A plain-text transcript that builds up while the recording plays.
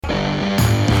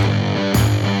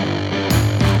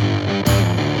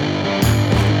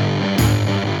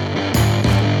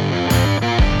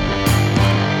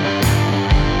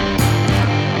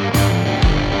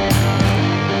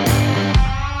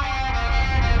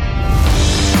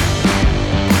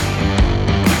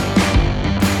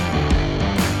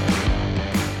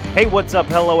Hey, what's up?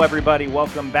 Hello, everybody.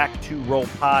 Welcome back to Roll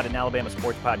Pod, an Alabama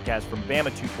sports podcast from Bama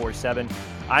 247.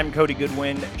 I'm Cody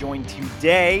Goodwin, joined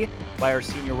today by our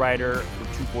senior writer for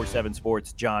 247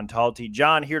 Sports, John Talty.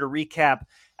 John, here to recap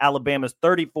Alabama's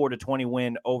 34-20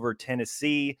 win over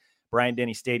Tennessee.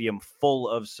 Bryant-Denny Stadium full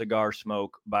of cigar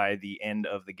smoke by the end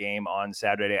of the game on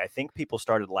Saturday. I think people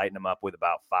started lighting them up with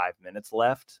about 5 minutes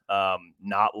left.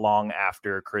 Not long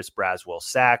after Chris Braswell's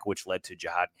sack, which led to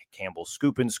Jahad Campbell's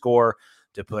scoop and score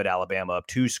to put Alabama up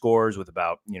 2 scores with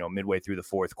about, midway through the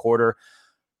fourth quarter.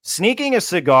 Sneaking a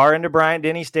cigar into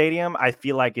Bryant-Denny Stadium, I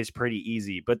feel like is pretty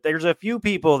easy. But there's a few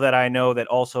people that I know that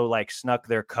also snuck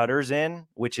their cutters in,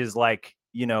 which is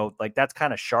that's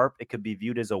kind of sharp. It could be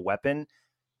viewed as a weapon.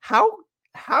 How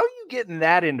are you getting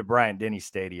that into Bryant-Denny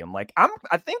Stadium?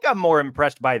 I think I'm more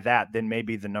impressed by that than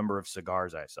maybe the number of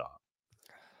cigars I saw.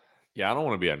 Yeah, I don't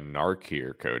want to be a narc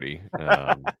here, Cody.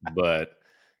 But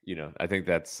I think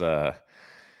that's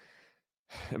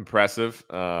impressive.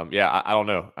 I don't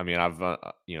know. I mean, I've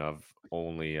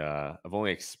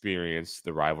only experienced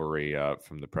the rivalry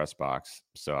from the press box,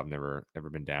 so I've never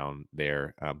been down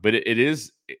there. But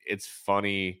it's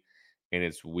funny and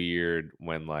it's weird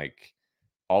when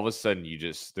all of a sudden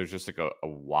there's just a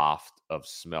waft of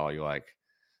smell. You're like,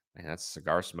 man, that's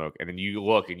cigar smoke. And then you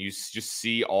look and you just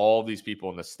see all these people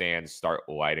in the stands start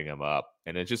lighting them up.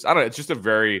 And it's just, I don't know, it's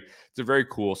a very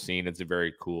cool scene. It's a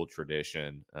very cool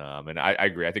tradition. And I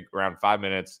agree. I think around 5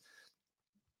 minutes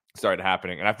started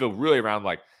happening. And I feel really around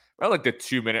the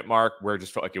 2 minute mark where it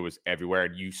just felt like it was everywhere.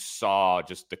 And you saw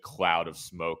just the cloud of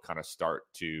smoke kind of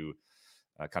start to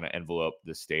kind of envelope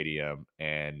the stadium.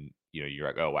 And, you're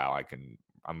like, oh, wow,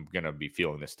 I'm going to be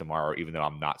feeling this tomorrow, even though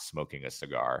I'm not smoking a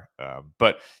cigar.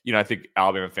 But I think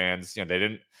Alabama fans, they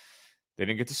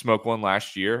didn't get to smoke one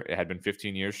last year. It had been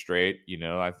 15 years straight.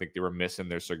 I think they were missing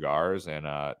their cigars, and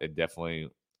it definitely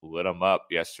lit them up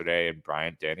yesterday in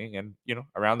Bryant-Denny and,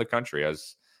 around the country. I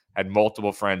had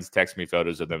multiple friends text me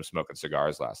photos of them smoking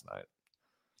cigars last night.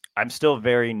 I'm still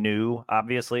very new,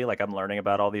 obviously. I'm learning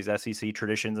about all these SEC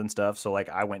traditions and stuff. So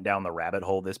I went down the rabbit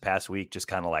hole this past week, just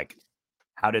kind of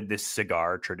how did this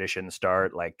cigar tradition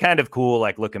start? Kind of cool,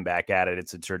 looking back at it.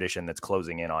 It's a tradition that's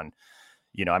closing in on,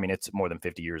 it's more than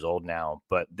 50 years old now.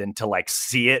 But then to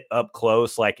see it up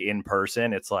close, in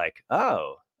person, it's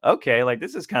oh, okay.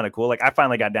 This is kind of cool. I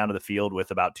finally got down to the field with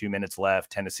about 2 minutes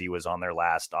left. Tennessee was on their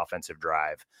last offensive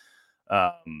drive.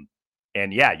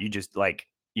 And yeah, you just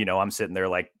I'm sitting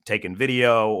there taking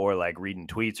video or reading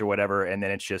tweets or whatever. And then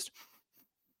it's just,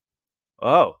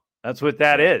 oh, that's what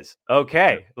that is.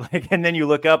 Okay. And then you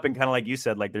look up and kind of like you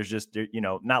said, there's just,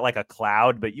 not like a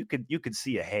cloud, but you could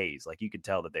see a haze. You could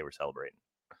tell that they were celebrating.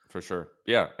 For sure.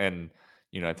 Yeah. And,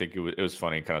 I think it was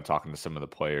funny kind of talking to some of the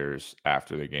players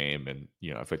after the game. And,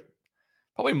 I think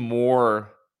probably more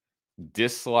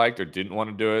disliked or didn't want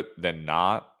to do it than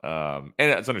not. And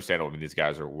it's understandable. I mean, these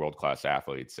guys are world-class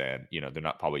athletes and, they're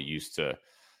not probably used to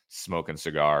smoking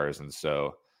cigars. And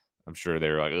so I'm sure they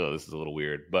were like, oh, this is a little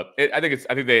weird. But I think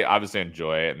they obviously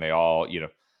enjoy it. And they all,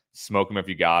 smoke them if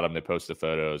you got them. They post the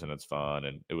photos and it's fun.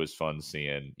 And it was fun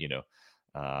seeing,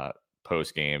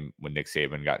 post game when Nick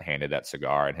Saban got handed that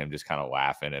cigar and him just kind of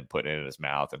laughing and putting it in his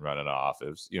mouth and running off. It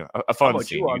was, a fun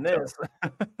scene. You on this?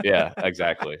 Yeah,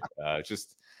 exactly.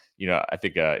 Just, I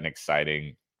think an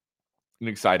exciting,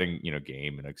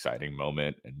 game, an exciting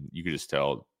moment. And you could just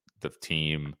tell the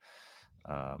team,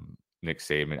 Nick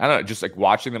Saban, I don't know, just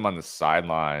watching them on the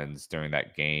sidelines during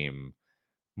that game,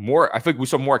 I think we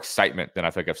saw more excitement than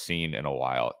I think I've seen in a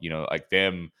while,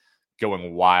 them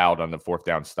going wild on the fourth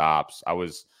down stops. I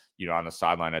was, on the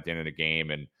sideline at the end of the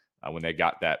game. And when they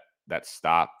got that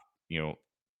stop, to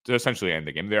essentially end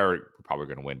the game, they were probably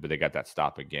going to win, but they got that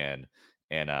stop again.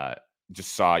 And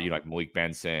just saw, Malik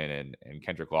Benson and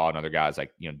Kendrick Law and other guys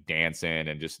dancing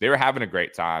and just, they were having a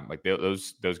great time.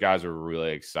 Those guys were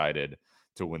really excited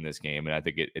to win this game. And I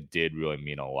think it did really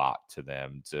mean a lot to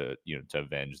them to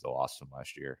avenge the loss from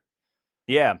last year.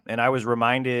 Yeah. And I was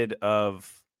reminded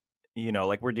of,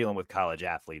 we're dealing with college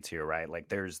athletes here, right?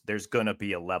 There's going to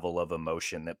be a level of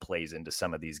emotion that plays into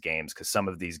some of these games because some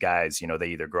of these guys, they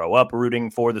either grow up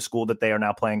rooting for the school that they are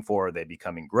now playing for, or they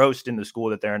become engrossed in the school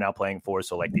that they're now playing for.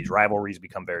 So these rivalries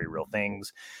become very real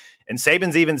things. And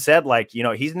Saban's even said,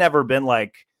 he's never been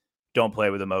don't play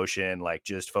with emotion,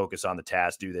 just focus on the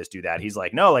task, do this, do that. He's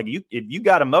no, if you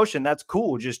got emotion, that's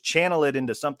cool. Just channel it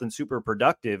into something super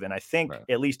productive. And I think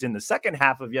at least in the second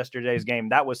half of yesterday's game,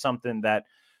 that was something that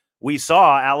we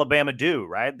saw Alabama do,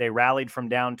 right? They rallied from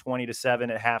down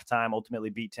 20-7 at halftime, ultimately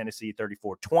beat Tennessee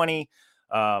 34-20.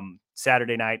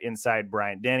 Saturday night inside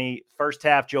Bryant-Denny. First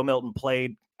half, Joe Milton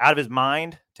played out of his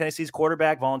mind. Tennessee's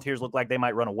quarterback. Volunteers looked like they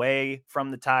might run away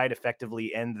from the Tide,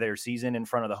 effectively end their season in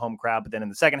front of the home crowd. But then in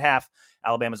the second half,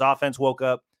 Alabama's offense woke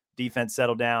up, defense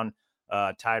settled down.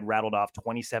 Tide rattled off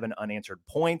 27 unanswered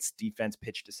points. Defense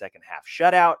pitched a second half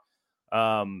shutout.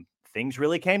 Things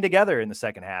really came together in the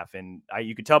second half. And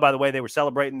you could tell by the way they were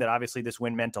celebrating that obviously this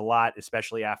win meant a lot,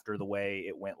 especially after the way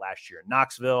it went last year in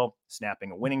Knoxville,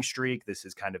 snapping a winning streak. This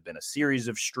has kind of been a series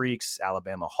of streaks.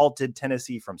 Alabama halted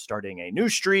Tennessee from starting a new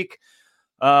streak.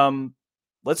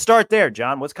 Let's start there,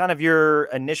 John. What's kind of your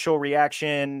initial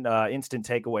reaction, instant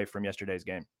takeaway from yesterday's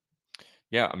game?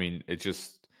 Yeah, I mean, I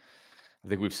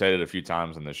think we've said it a few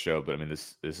times on this show, but I mean,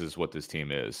 this is what this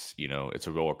team is. It's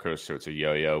a roller coaster. It's a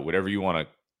yo-yo,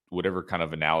 whatever kind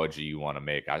of analogy you want to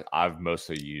make. I've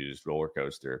mostly used roller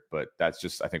coaster, but that's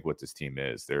just, I think, what this team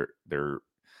is. They're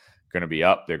going to be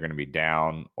up. They're going to be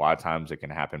down. A lot of times it can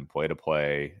happen play to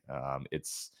play.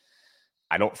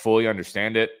 I don't fully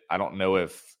understand it. I don't know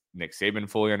if Nick Saban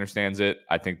fully understands it.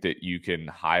 I think that you can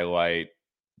highlight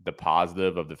the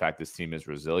positive of the fact this team is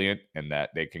resilient and that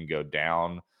they can go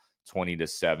down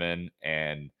 20-7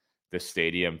 and the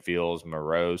stadium feels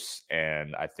morose.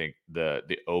 And I think the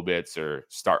obits are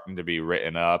starting to be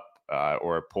written up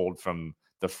or pulled from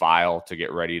the file to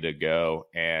get ready to go.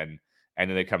 And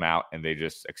then they come out and they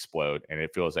just explode. And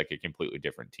it feels like a completely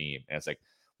different team. And it's like,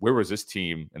 where was this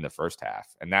team in the first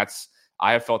half? And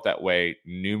I have felt that way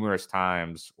numerous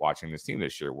times watching this team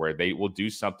this year, where they will do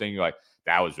something like,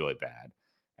 that was really bad.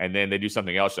 And then they do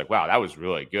something else like, wow, that was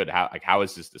really good. How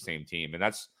is this the same team? And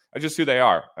that's just who they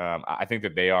are. I think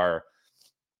that they are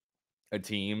a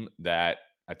team that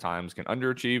at times can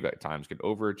underachieve, at times can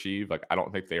overachieve. Like, I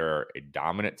don't think they are a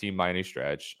dominant team by any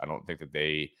stretch. I don't think that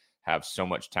they have so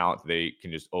much talent that they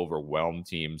can just overwhelm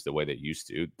teams the way they used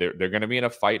to. They're going to be in a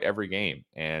fight every game.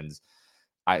 And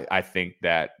I think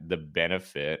that the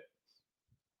benefit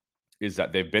is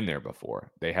that they've been there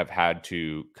before. They have had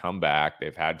to come back.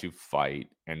 They've had to fight.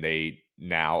 And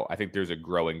I think there's a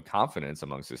growing confidence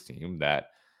amongst this team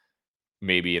that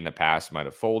maybe in the past might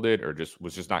have folded or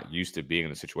was just not used to being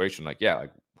in a situation like,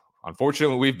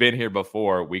 unfortunately, we've been here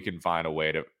before. We can find a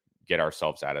way to get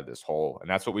ourselves out of this hole. And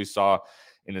that's what we saw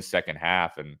in the second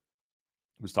half. And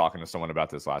I was talking to someone about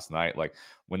this last night. Like,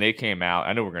 when they came out,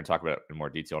 I know we're going to talk about it in more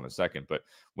detail in a second, but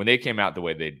when they came out the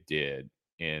way they did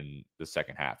in the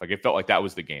second half, like, it felt like that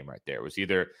was the game right there. It was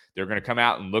either they're going to come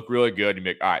out and look really good and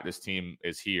be like, all right, this team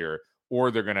is here, or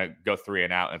they're going to go 3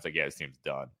 and out. And it's like, yeah, this team's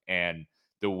done. And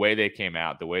the way they came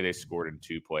out, the way they scored in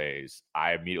 2 plays,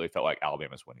 I immediately felt like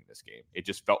Alabama's winning this game. It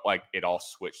just felt like it all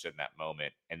switched in that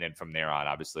moment. And then from there on,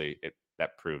 obviously,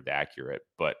 that proved accurate.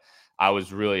 But I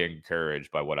was really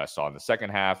encouraged by what I saw in the second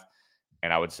half.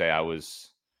 And I would say I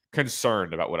was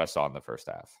concerned about what I saw in the first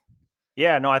half.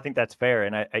 Yeah, no, I think that's fair.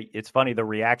 And it's funny, the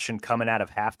reaction coming out of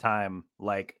halftime,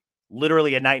 like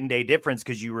literally a night and day difference,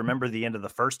 because you remember the end of the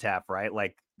first half, right?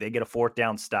 Like, they get a 4th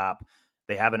down stop.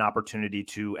 They have an opportunity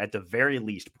to, at the very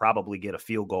least, probably get a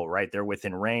field goal, right? They're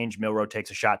within range. Milroe takes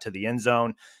a shot to the end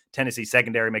zone. Tennessee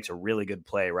secondary makes a really good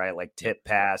play, right? Like, tip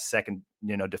pass, second,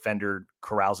 defender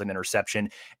corrals an interception.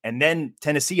 And then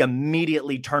Tennessee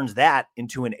immediately turns that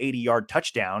into an 80-yard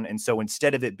touchdown. And so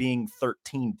instead of it being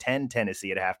 13-10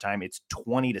 Tennessee at halftime, it's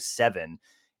 20-7.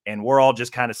 And we're all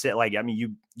just kind of like, I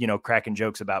mean, cracking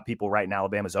jokes about people writing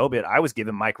Alabama's obit. I was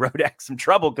giving Mike Rodak some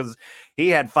trouble because he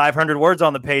had 500 words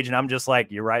on the page. And I'm just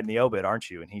like, you're writing the obit, aren't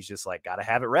you? And he's just like, got to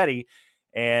have it ready.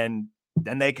 And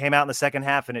then they came out in the second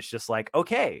half and it's just like,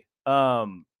 okay.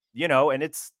 And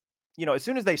it's, as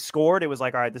soon as they scored, it was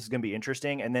like, all right, this is going to be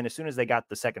interesting. And then as soon as they got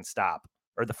the second stop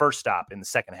or the first stop in the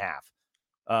second half,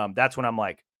 that's when I'm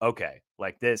like, okay,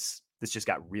 like this just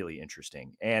got really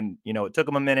interesting. And, it took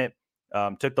them a minute.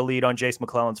 Took the lead on Jace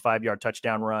McClellan's 5-yard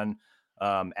touchdown run,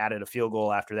 added a field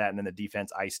goal after that, and then the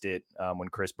defense iced it when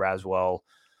Chris Braswell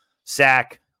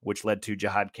sack, which led to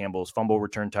Jahad Campbell's fumble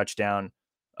return touchdown.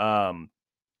 My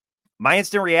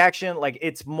instant reaction, like,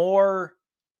 it's more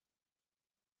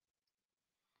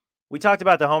 – we talked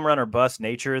about the home run or bust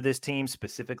nature of this team,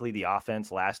 specifically the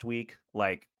offense last week.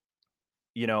 Like,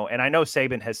 and I know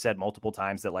Saban has said multiple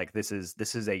times that, like, this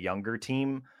is a younger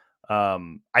team.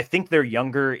 I think they're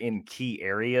younger in key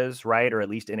areas, right? Or at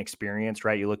least inexperienced,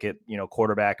 right? You look at,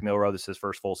 quarterback Milroe, this is his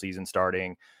first full season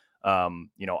starting.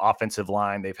 Offensive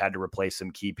line, they've had to replace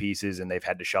some key pieces and they've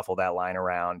had to shuffle that line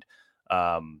around.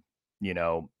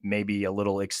 Maybe a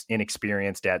little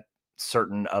inexperienced at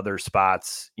certain other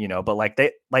spots, but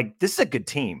this is a good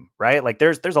team, right? Like,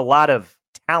 there's a lot of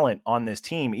talent on this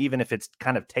team, even if it's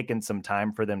kind of taken some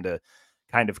time for them to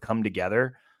kind of come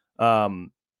together.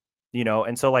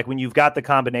 And so like when you've got the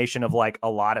combination of like a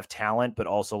lot of talent, but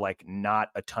also like not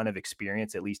a ton of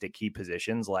experience, at least at key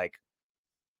positions, like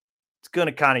it's going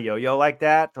to kind of yo-yo like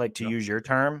that, like to Yep. use your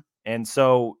term. And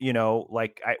so,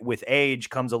 like with age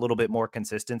comes a little bit more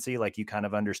consistency. Like you kind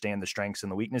of understand the strengths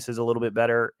and the weaknesses a little bit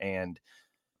better. And,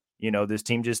 this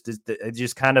team it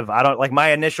just kind of, I don't like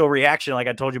my initial reaction. Like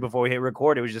I told you before we hit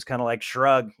record, it was just kind of like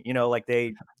shrug, like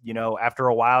they, after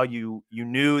a while you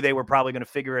knew they were probably going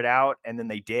to figure it out. And then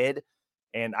they did.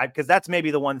 Cause that's maybe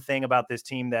the one thing about this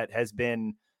team that has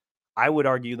been, I would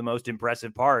argue the most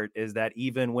impressive part is that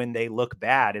even when they look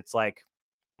bad, it's like,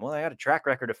 well, they had a track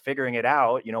record of figuring it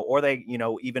out, or they,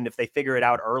 even if they figure it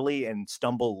out early and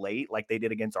stumble late, like they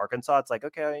did against Arkansas, it's like,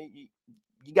 okay,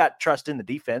 you got trust in the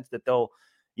defense that they'll,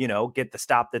 get the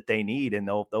stop that they need and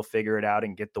they'll figure it out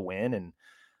and get the win. And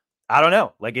I don't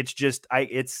know, like, it's just,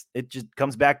 it just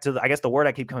comes back to I guess the word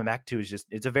I keep coming back to is just,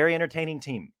 it's a very entertaining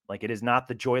team. Like it is not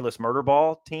the joyless murder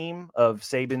ball team of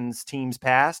Saban's teams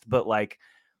past, but like,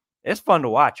 it's fun to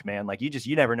watch, man. Like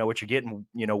you never know what you're getting,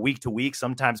 week to week,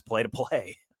 sometimes play to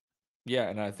play. Yeah,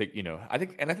 and I think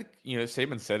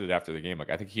Saban said it after the game. Like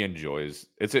I think he enjoys.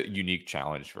 It's a unique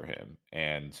challenge for him,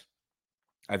 and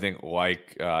I think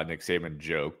like Nick Saban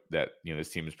joked that this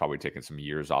team is probably taking some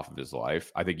years off of his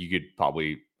life. I think you could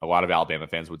probably a lot of Alabama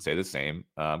fans would say the same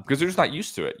because they're just not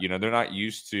used to it. They're not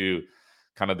used to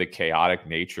kind of the chaotic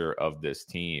nature of this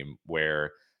team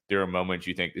where there are moments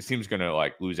you think this team's going to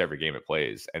like lose every game it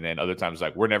plays, and then other times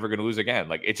like we're never going to lose again.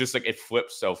 Like it's just like it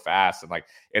flips so fast, and like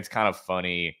it's kind of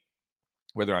funny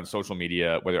whether on social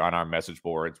media, whether on our message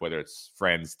boards, whether it's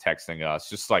friends texting us,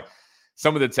 just like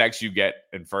some of the texts you get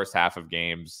in first half of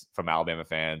games from Alabama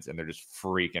fans, and they're just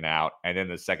freaking out. And then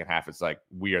the second half, it's like,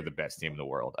 we are the best team in the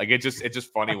world. Like it's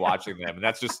just funny watching them. And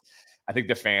that's just, I think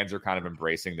the fans are kind of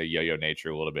embracing the yo-yo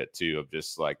nature a little bit too, of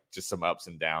just some ups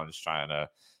and downs, trying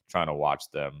to watch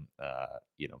them,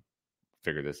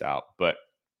 figure this out. But,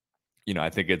 I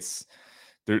think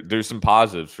there's some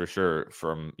positives for sure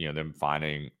from them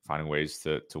finding ways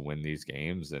to win these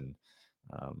games. And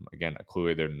again,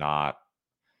 clearly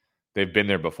they've been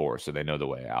there before, so they know the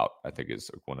way out. I think is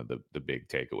one of the big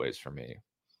takeaways for me.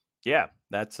 Yeah,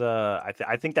 that's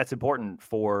I think that's important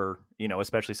for,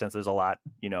 especially since there's a lot,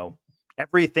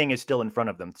 everything is still in front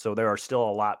of them. So there are still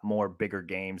a lot more bigger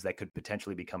games that could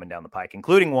potentially be coming down the pike,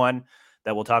 including one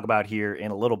that we'll talk about here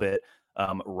in a little bit,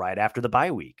 right after the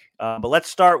bye week. But let's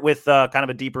start with kind of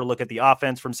a deeper look at the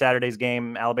offense from Saturday's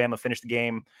game. Alabama finished the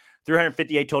game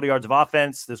 358 total yards of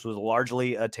offense. This was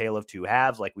largely a tale of two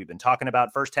halves, like we've been talking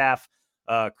about. First half,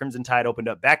 Crimson Tide opened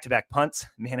up back-to-back punts,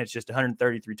 managed just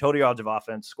 133 total yards of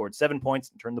offense, scored 7 points,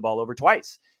 and turned the ball over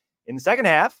twice. In the second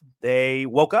half, they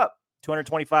woke up,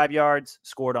 225 yards,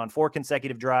 scored on 4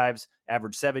 consecutive drives,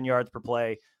 averaged 7 yards per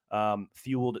play,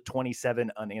 fueled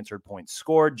 27 unanswered points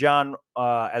scored. John,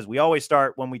 as we always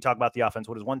start when we talk about the offense,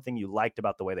 what is one thing you liked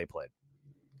about the way they played?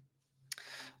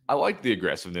 I like the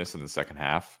aggressiveness in the second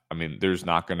half. I mean, there's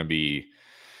not going to be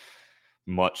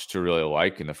much to really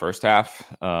like in the first half.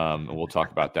 And we'll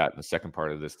talk about that in the second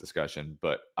part of this discussion.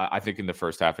 But I think in the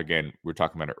first half, again, we were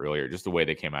talking about it earlier, just the way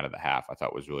they came out of the half, I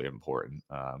thought was really important.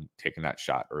 Taking that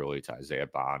shot early to Isaiah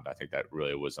Bond, I think that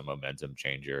really was a momentum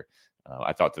changer.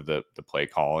 I thought that the play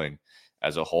calling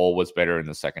as a whole was better in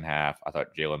the second half. I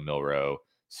thought Jalen Milroe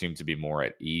seemed to be more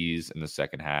at ease in the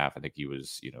second half. I think he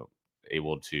was,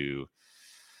 able to.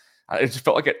 It just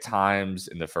felt like at times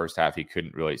in the first half he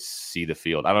couldn't really see the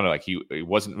field. I don't know, like he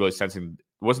wasn't really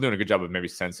wasn't doing a good job of maybe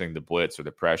sensing the blitz or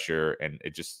the pressure, and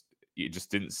it just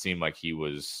didn't seem like he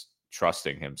was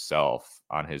trusting himself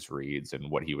on his reads and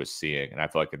what he was seeing. And I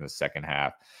feel like in the second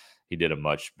half he did a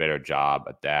much better job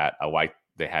at that. I liked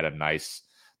they had a nice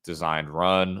designed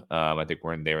run. I think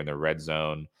we're in the red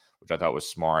zone, which I thought was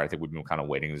smart. I think we've been kind of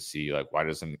waiting to see like why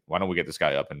don't we get this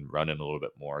guy up and running a little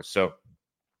bit more. So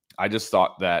I just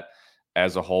thought that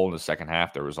as a whole in the second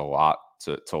half, there was a lot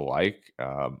to like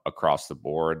across the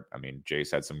board. I mean,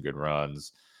 Jace had some good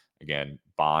runs. Again,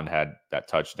 Bond had that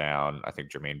touchdown. I think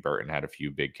Jermaine Burton had a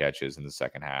few big catches in the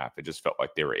second half. It just felt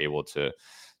like they were able to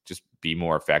just be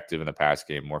more effective in the pass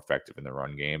game, more effective in the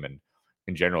run game. And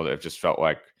in general, it just felt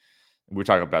like we were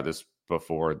talking about this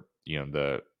before,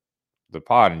 the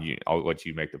pod, and I'll let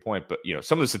you make the point. But,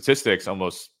 some of the statistics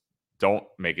almost don't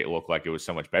make it look like it was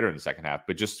so much better in the second half,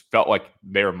 but just felt like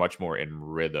they were much more in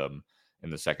rhythm in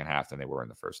the second half than they were in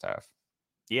the first half.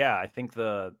 Yeah, I think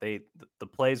the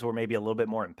plays were maybe a little bit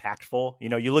more impactful.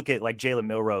 You look at like Jalen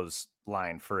Milroe's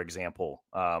line, for example,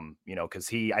 because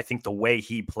I think the way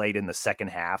he played in the second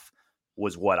half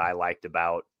was what I liked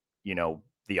about,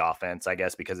 the offense, I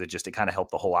guess, because it kind of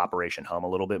helped the whole operation hum a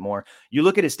little bit more. You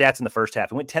look at his stats in the first half,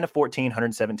 he went 10 of 14,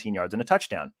 117 yards and a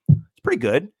touchdown. It's pretty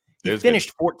good. He finished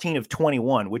good. 14 of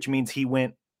 21, which means he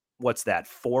went, what's that,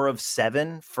 4 of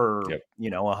 7 for,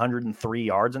 103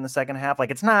 yards in the second half.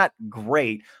 Like, it's not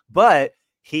great, but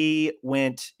he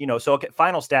went, so okay,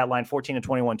 final stat line, 14 and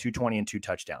 21, 220 and 2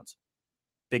 touchdowns.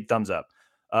 Big thumbs up.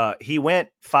 He went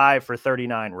 5 for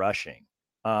 39 rushing.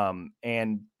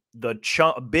 And the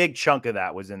big chunk of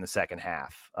that was in the second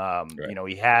half.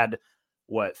 He had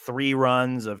 3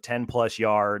 runs of 10 plus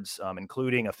yards,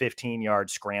 including a 15-yard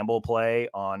scramble play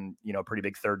on, pretty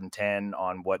big 3rd and 10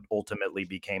 on what ultimately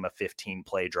became a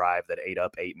 15-play drive that ate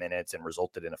up 8 minutes and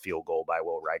resulted in a field goal by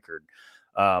Will Reichard.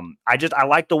 I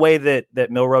like the way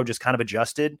that Milroe just kind of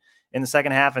adjusted in the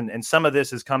second half. And some of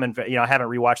this is coming, I haven't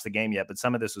rewatched the game yet, but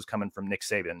some of this was coming from Nick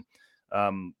Saban,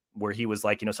 where he was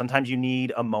like, sometimes you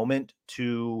need a moment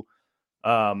to,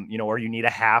 or you need a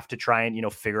half to try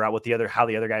and, figure out how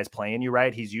the other guy is playing you,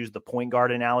 right? He's used the point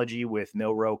guard analogy with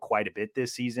Milroe quite a bit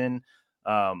this season.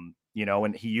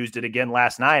 And he used it again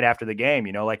last night after the game,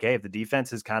 like, hey, if the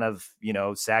defense is kind of,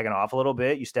 sagging off a little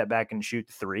bit, you step back and shoot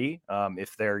the 3.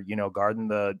 If they're, guarding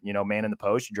the, man in the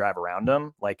post, you drive around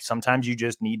them. Like, sometimes you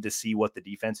just need to see what the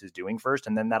defense is doing first,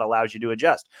 and then that allows you to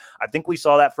adjust. I think we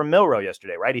saw that from Milroe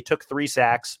yesterday, right? He took 3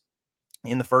 sacks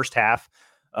in the first half.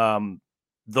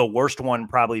 The worst one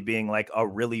probably being like a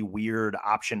really weird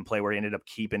option play where he ended up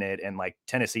keeping it, and like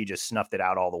Tennessee just snuffed it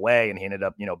out all the way, and he ended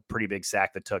up, pretty big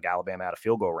sack that took Alabama out of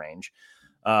field goal range.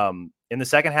 In the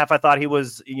second half, I thought he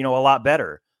was, a lot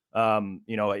better.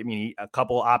 A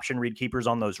couple option read keepers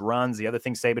on those runs. The other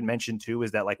thing Saban mentioned too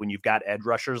is that, like, when you've got edge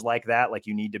rushers like that, like,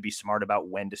 you need to be smart about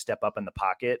when to step up in the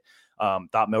pocket.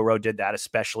 Thought Milroe did that,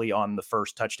 especially on the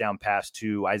first touchdown pass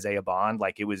to Isaiah Bond.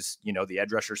 Like, it was, the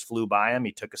edge rushers flew by him.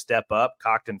 He took a step up,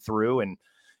 cocked and threw, and,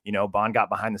 Bond got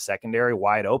behind the secondary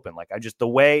wide open. Like, the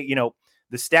way,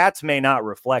 the stats may not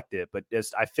reflect it, but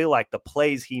I feel like the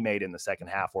plays he made in the second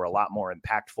half were a lot more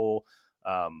impactful.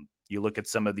 You look at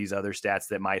some of these other stats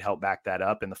that might help back that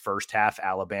up. In the first half,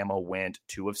 Alabama went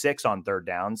 2 of 6 on 3rd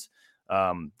downs,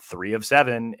 3 of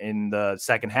 7 in the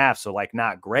second half. So, like,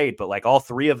 not great, but like all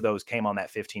 3 of those came on that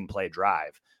 15-play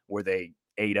drive where they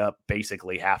ate up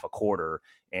basically half a quarter.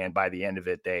 And by the end of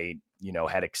it, they,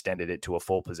 had extended it to a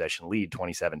full possession lead,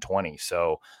 27-20.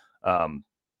 So,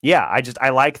 I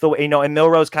like the way, and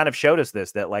Milroe's kind of showed us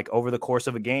this, that like over the course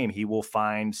of a game, he will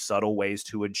find subtle ways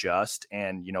to adjust,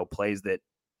 and, plays that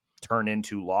turn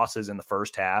into losses in the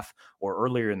first half or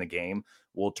earlier in the game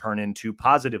will turn into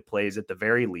positive plays at the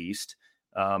very least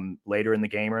later in the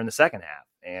game or in the second half.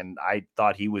 And I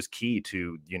thought he was key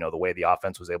to, the way the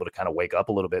offense was able to kind of wake up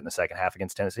a little bit in the second half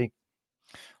against Tennessee.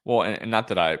 Well, and not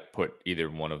that I put either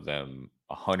one of them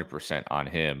 100% on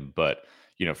him, but,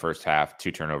 first half,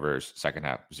 2 turnovers, second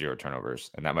half, 0 turnovers.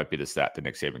 And that might be the stat that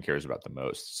Nick Saban cares about the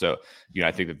most. So,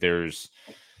 I think that there's,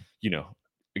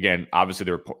 again, obviously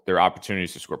there are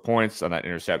opportunities to score points on that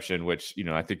interception, which,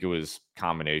 I think it was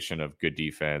combination of good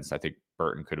defense. I think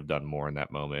Burton could have done more in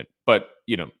that moment, but,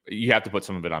 you have to put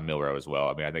some of it on Milroe as well.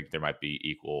 I mean, I think there might be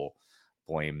equal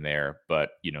blame there,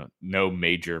 but, no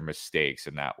major mistakes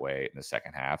in that way in the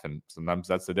second half. And sometimes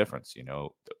that's the difference,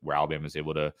 where Alabama is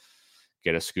able to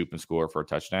get a scoop and score for a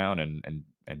touchdown, and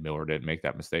Milroe didn't make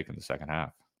that mistake in the second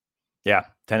half. Yeah,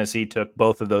 Tennessee took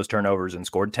both of those turnovers and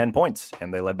scored 10 points,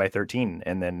 and they led by 13.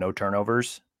 And then no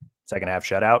turnovers, second half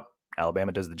shutout.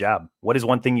 Alabama does the job. What is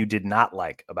one thing you did not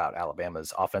like about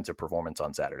Alabama's offensive performance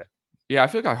on Saturday? Yeah, I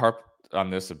feel like I harped on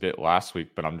this a bit last week,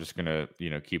 but I'm just going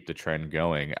to, keep the trend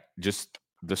going. Just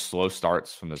the slow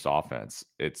starts from this offense.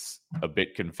 It's a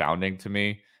bit confounding to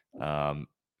me.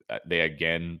 They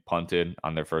again punted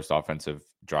on their first offensive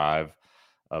drive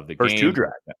of the first game. 2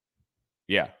 drives.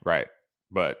 Yeah, right.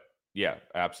 But yeah,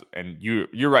 absolutely. And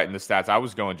you're right in the stats. I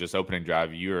was going just opening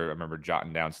drive. I remember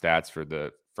jotting down stats for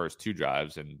the first 2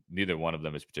 drives, and neither one of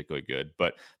them is particularly good.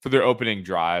 But for their opening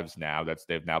drives now,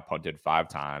 they've now punted 5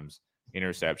 times,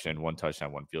 interception, 1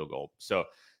 touchdown, 1 field goal. So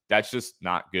that's just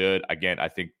not good. Again, I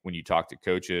think when you talk to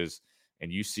coaches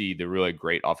and you see the really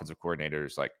great offensive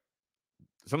coordinators, like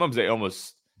sometimes they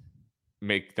almost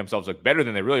make themselves look better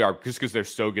than they really are just because they're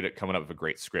so good at coming up with a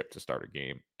great script to start a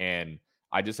game. And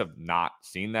I just have not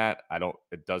seen that.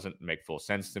 It doesn't make full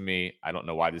sense to me. I don't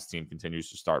know why this team continues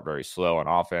to start very slow on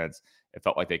offense. It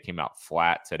felt like they came out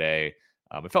flat today.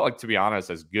 It felt like, to be honest,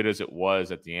 as good as it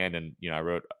was at the end, and, I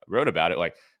wrote about it,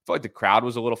 like, I felt like the crowd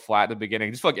was a little flat at the beginning.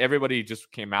 I just felt like everybody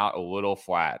just came out a little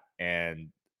flat. And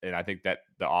I think that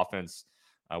the offense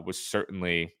was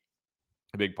certainly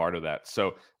a big part of that.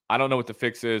 So I don't know what the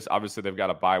fix is. Obviously, they've got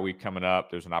a bye week coming up.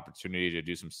 There's an opportunity to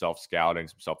do some self-scouting,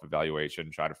 some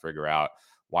self-evaluation, try to figure out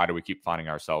why do we keep finding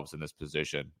ourselves in this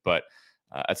position. But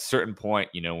at a certain point,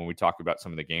 when we talk about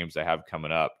some of the games they have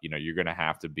coming up, you're going to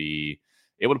have to be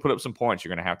able to put up some points.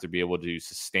 You're going to have to be able to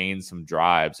sustain some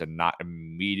drives and not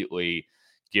immediately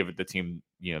give the team,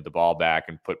 the ball back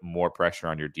and put more pressure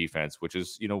on your defense, which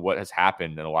is, what has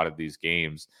happened in a lot of these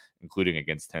games, including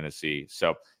against Tennessee.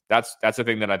 So that's a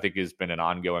thing that I think has been an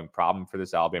ongoing problem for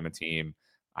this Alabama team.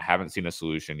 I haven't seen a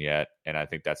solution yet, and I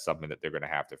think that's something that they're going to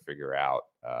have to figure out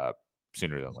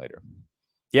sooner than later.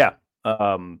 Yeah.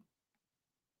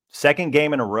 Second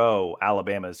game in a row,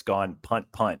 Alabama's gone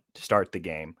punt to start the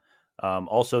game.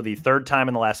 Also, the third time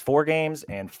in the last 4 games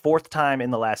and fourth time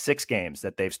in the last 6 games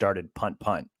that they've started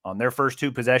punt. On their first 2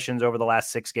 possessions over the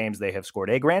last 6 games, they have scored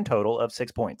a grand total of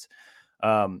 6 points.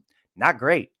 Not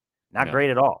great. Not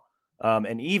great at all.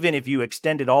 And even if you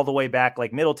extend it all the way back,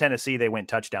 like Middle Tennessee, they went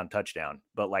touchdown.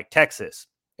 But like Texas,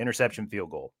 interception, field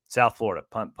goal. South Florida,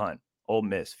 punt. Ole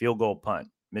Miss, field goal, punt.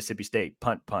 Mississippi State,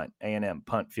 punt. A&M,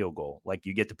 punt, field goal. Like,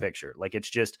 you get the picture. Like,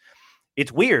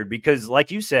 it's weird because,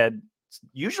 like you said,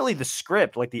 usually the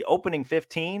script, like the opening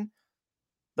 15,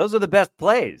 those are the best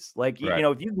plays. Like, right.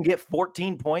 If you can get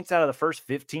 14 points out of the first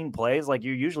 15 plays, like,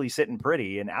 you're usually sitting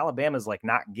pretty. And Alabama's like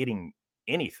not getting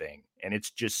anything. And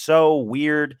it's just so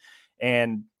weird.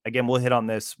 And again, we'll hit on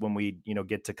this when we,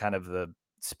 get to kind of the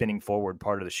spinning forward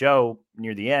part of the show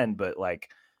near the end. But like,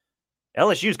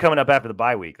 LSU's coming up after the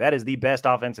bye week. That is the best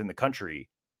offense in the country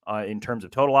in terms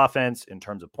of total offense, in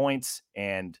terms of points.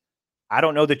 And I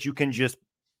don't know that you can just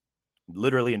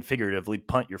literally and figuratively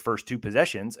punt your first 2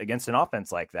 possessions against an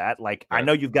offense like that. Like, right. I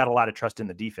know you've got a lot of trust in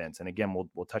the defense. And again,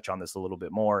 we'll touch on this a little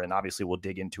bit more. And obviously we'll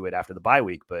dig into it after the bye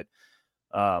week. But,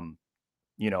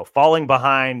 falling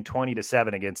behind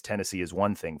 20-7 against Tennessee is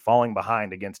one thing. Falling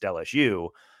behind against LSU,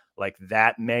 like,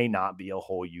 that may not be a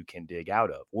hole you can dig out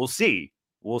of. We'll see.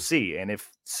 And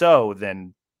if so,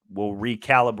 then we'll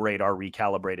recalibrate our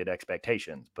recalibrated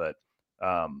expectations. But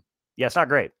it's not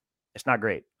great.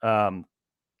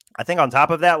 I think on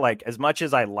top of that, like, as much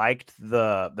as I liked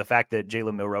the fact that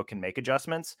Jalen Milroe can make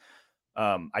adjustments,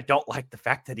 I don't like the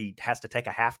fact that he has to take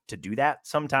a half to do that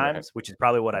sometimes, right. Which is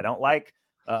probably what I don't like.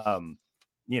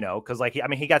 Because like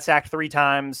he got sacked 3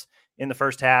 times in the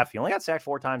first half. He only got sacked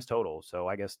 4 times total. So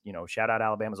I guess, shout out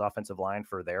Alabama's offensive line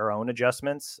for their own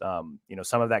adjustments.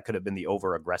 Some of that could have been the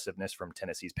over aggressiveness from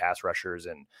Tennessee's pass rushers.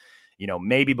 And,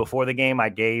 maybe before the game, I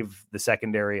gave the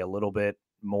secondary a little bit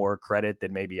more credit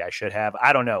than maybe I should have.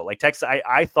 I don't know. Like Texas,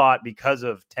 I thought because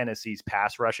of Tennessee's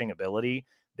pass rushing ability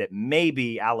that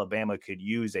maybe Alabama could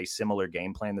use a similar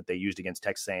game plan that they used against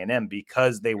Texas A&M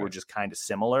because they were just kind of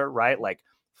similar, right? Like,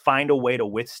 find a way to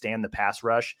withstand the pass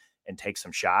rush and take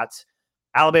some shots.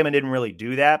 Alabama didn't really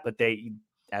do that, but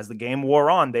as the game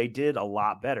wore on, they did a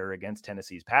lot better against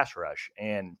Tennessee's pass rush.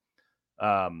 And,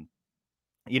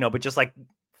 but just like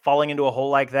falling into a hole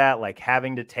like that, like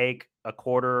having to take a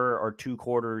quarter or 2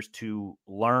 quarters to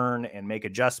learn and make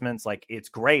adjustments, like, it's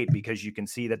great because you can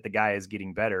see that the guy is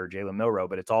getting better, Jalen Milroe,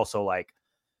 but it's also like,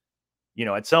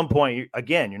 at some point,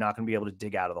 again, you're not going to be able to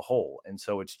dig out of the hole. And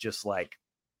so it's just like,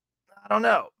 I don't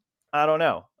know.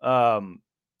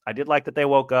 I did like that they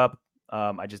woke up.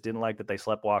 I just didn't like that they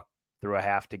sleptwalked through a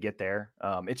half to get there.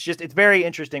 It's very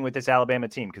interesting with this Alabama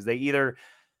team because they either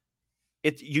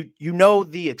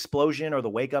the explosion or the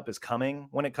wake up is coming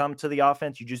when it comes to the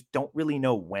offense. You just don't really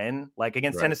know when. Like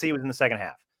against Tennessee, it was in the second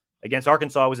half. Against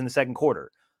Arkansas, it was in the second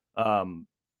quarter.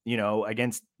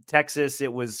 Against Texas,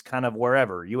 it was kind of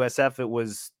wherever. USF, it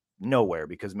was nowhere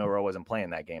because Milroe wasn't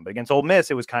playing that game. But against Ole Miss,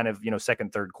 it was kind of,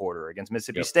 second, third quarter. Against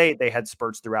Mississippi State, they had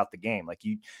spurts throughout the game. Like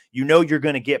you're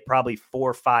going to get probably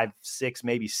 4, 5, 6,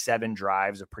 maybe 7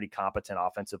 drives of pretty competent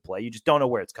offensive play. You just don't know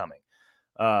where it's coming.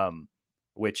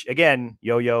 Which again,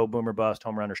 yo-yo, boomer bust,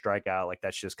 home run or strikeout. Like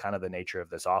that's just kind of the nature of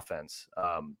this offense.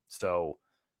 So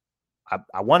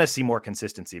I want to see more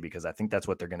consistency because I think that's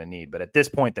what they're going to need. But at this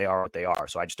point, they are what they are.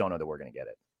 So I just don't know that we're going to get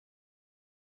it.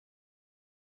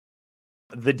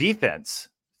 The defense,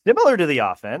 similar to the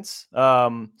offense,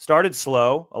 started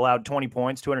slow, allowed 20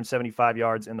 points, 275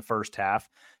 yards in the first half.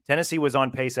 Tennessee was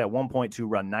on pace at one point to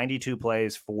run 92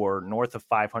 plays for north of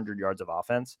 500 yards of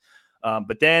offense.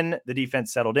 But then the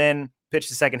defense settled in, pitched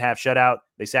the second half shutout.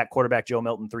 They sacked quarterback Joe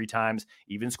Milton 3 times,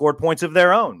 even scored points of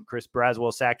their own. Chris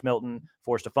Braswell sacked Milton,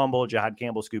 forced a fumble. Jahad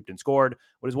Campbell scooped and scored.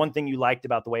 What is one thing you liked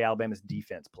about the way Alabama's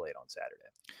defense played on Saturday?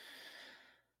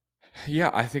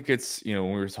 Yeah, I think it's,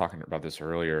 when we were talking about this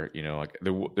earlier, like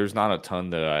there's not a ton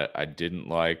that I didn't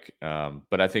like.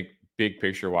 But I think big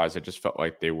picture wise, I just felt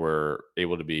like they were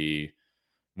able to be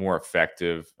more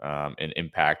effective in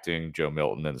impacting Joe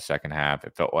Milton in the second half.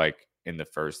 It felt like in the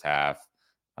first half,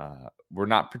 we're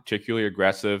not particularly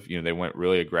aggressive. They went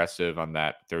really aggressive on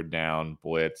that third down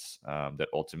blitz that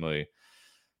ultimately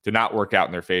did not work out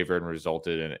in their favor and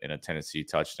resulted in a Tennessee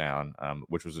touchdown,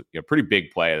 which was a pretty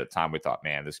big play at the time. We thought,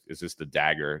 man, this is this the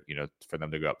dagger, for them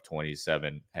to go up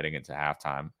 27 heading into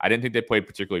halftime. I didn't think they played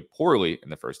particularly poorly in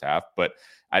the first half, but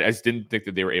I just didn't think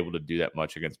that they were able to do that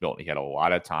much against Milton. He had a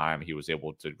lot of time. He was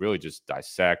able to really just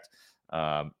dissect.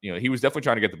 He was definitely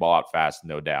trying to get the ball out fast,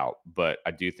 no doubt. But I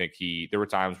do think there were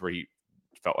times where he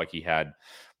felt like he had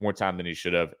more time than he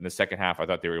should have. In the second half, I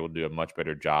thought they were able to do a much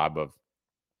better job of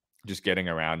just getting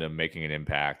around him, making an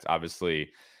impact. Obviously,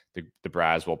 the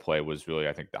Braswell play was really,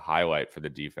 I think, the highlight for the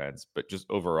defense. But just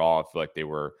overall, I feel like they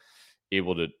were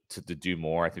able to do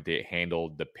more. I think they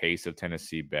handled the pace of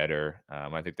Tennessee better.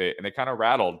 I think they kind of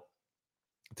rattled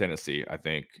Tennessee, I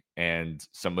think. And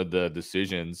some of the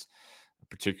decisions,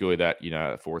 particularly that,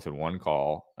 4th and 1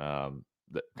 call,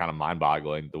 that kind of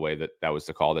mind-boggling the way that was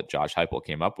the call that Josh Heupel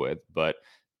came up with. But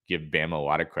give Bama a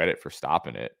lot of credit for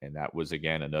stopping it. And that was,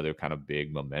 again, another kind of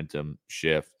big momentum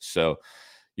shift. So,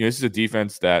 this is a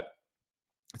defense that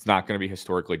it's not going to be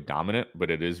historically dominant, but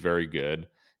it is very good.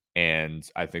 And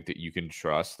I think that you can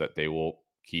trust that they will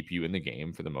keep you in the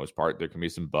game for the most part. There can be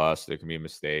some busts. There can be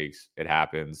mistakes. It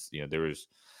happens. There was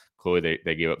clearly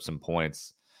they gave up some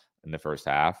points in the first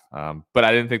half. But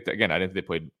I didn't think that, again, I didn't think they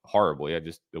played horribly.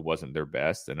 It wasn't their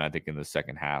best. And I think in the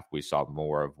second half, we saw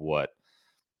more of what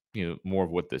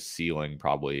the ceiling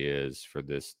probably is for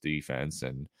this defense.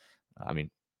 And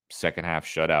second half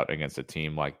shutout against a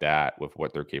team like that with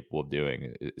what they're capable of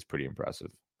doing is pretty impressive.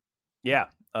 Yeah.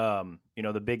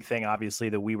 The big thing, obviously,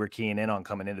 that we were keying in on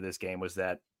coming into this game was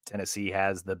that Tennessee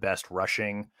has the best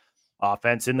rushing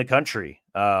offense in the country.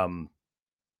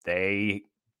 They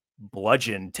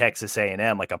bludgeoned Texas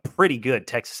A&M, like a pretty good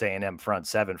Texas A&M front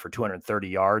seven, for 230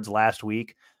 yards last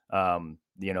week.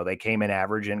 They came in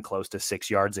averaging close to 6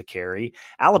 yards a carry.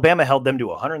 Alabama held them to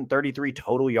 133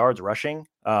 total yards rushing,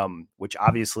 which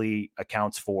obviously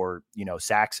accounts for,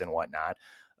 sacks and whatnot.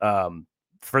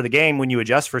 For the game, when you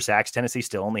adjust for sacks, Tennessee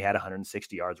still only had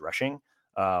 160 yards rushing,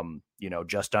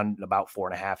 just on about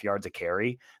 4.5 yards a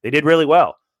carry. They did really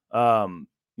well. And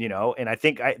I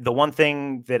think the one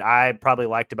thing that I probably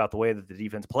liked about the way that the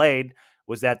defense played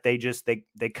was that they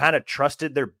kind of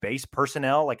trusted their base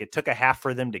personnel. Like, it took a half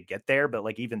for them to get there, but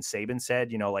like even Saban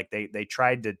said, they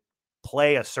tried to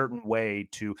play a certain way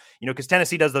to, because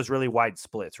Tennessee does those really wide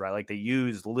splits, right? Like, they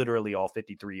use literally all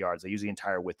 53 yards. They use the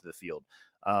entire width of the field.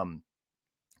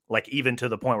 Like, even to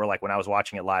the point where, like, when I was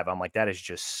watching it live, I'm like, that is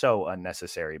just so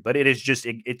unnecessary. But it is just,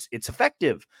 it's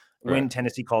effective when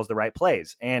Tennessee calls the right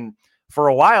plays. And for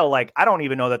a while, like, I don't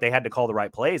even know that they had to call the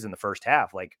right plays in the first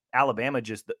half. Like, Alabama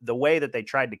just, the way that they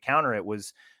tried to counter it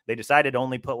was they decided to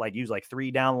only use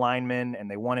 3 down linemen,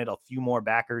 and they wanted a few more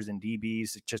backers and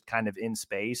DBs just kind of in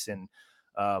space. And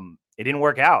it didn't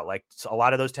work out. Like, a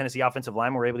lot of those Tennessee offensive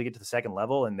linemen were able to get to the second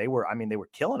level, and they were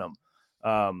killing them.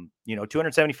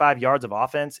 275 yards of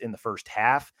offense in the first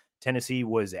half. Tennessee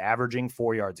was averaging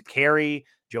 4 yards a carry.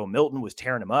 Joe Milton was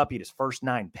tearing him up. He had his first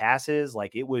 9 passes.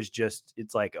 Like,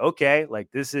 it's like, okay,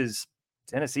 like,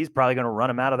 Tennessee's probably going to run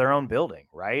them out of their own building,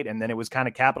 right? And then it was kind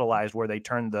of capitalized where they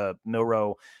turned the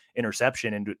Milroe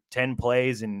interception into 10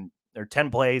 plays,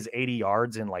 80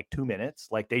 yards in like 2 minutes.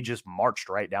 Like, they just marched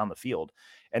right down the field.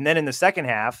 And then in the second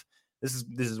half, this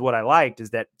is what I liked, is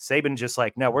that Saban just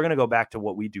like, no, we're going to go back to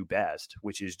what we do best,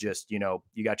 which is just, you got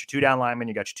your 2 down linemen,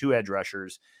 you got your 2 edge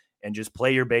rushers, and just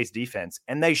play your base defense.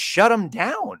 And they shut them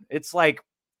down. It's like,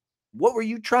 what were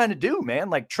you trying to do,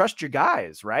 man? Like, trust your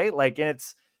guys, right? Like, and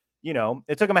it's,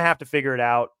 it took them a half to figure it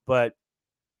out, but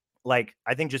like,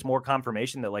 I think just more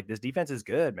confirmation that like this defense is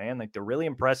good, man. Like, they're really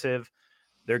impressive.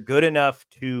 They're good enough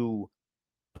to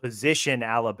position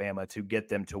Alabama to get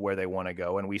them to where they want to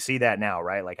go. And we see that now,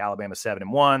 right? Like, Alabama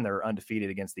 7-1, they're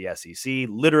undefeated against the SEC.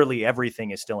 Literally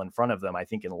everything is still in front of them, I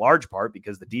think in large part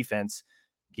because the defense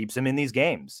keeps them in these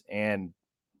games. And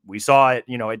we saw it,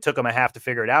 it took them a half to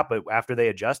figure it out, but after they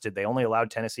adjusted, they only allowed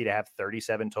Tennessee to have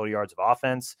 37 total yards of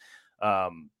offense.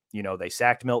 They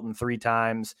sacked Milton 3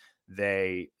 times.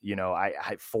 They, I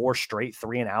had 4 straight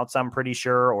 3-and-outs, I'm pretty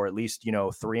sure, or at least,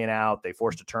 3-and-out. They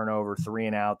forced a turnover,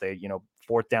 3-and-out. They,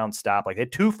 4th down stop. Like, they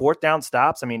had 2 4th down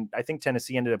stops. I mean, I think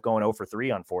Tennessee ended up going 0 for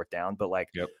 3 on 4th down, but like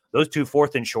those 2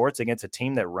 4th and shorts against a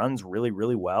team that runs really,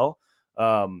 really well.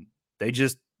 They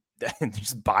just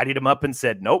bodied them up and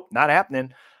said, nope, not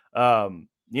happening.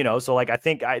 So like, I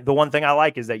think the one thing I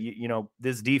like is that,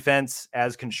 this defense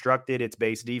as constructed, its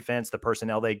base defense, the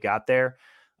personnel they got there,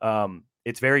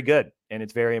 it's very good and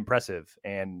it's very impressive.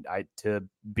 And to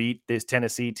beat this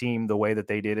Tennessee team the way that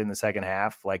they did in the second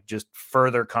half, like just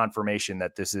further confirmation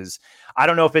that this is, I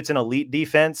don't know if it's an elite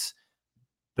defense,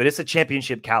 but it's a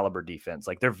championship caliber defense.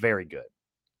 Like they're very good.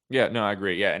 Yeah, no, I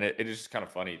agree. Yeah, and it is just kind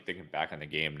of funny thinking back on the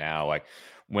game now, like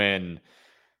when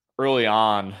early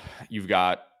on you've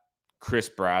got Chris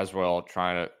Braswell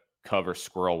trying to cover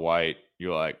Squirrel White.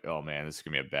 You're like, oh man, this is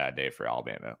gonna be a bad day for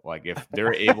Alabama. Like if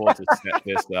they're able to set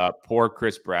this up, poor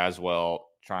Chris Braswell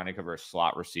trying to cover a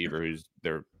slot receiver who's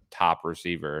their top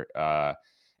receiver.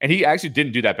 And he actually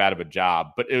didn't do that bad of a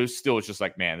job, but it was still just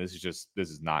like, man, this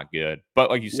is not good.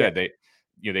 But like you said,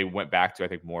 they went back to I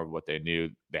think more of what they knew.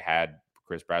 They had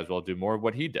Chris Braswell do more of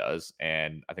what he does,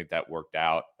 and I think that worked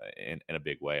out in a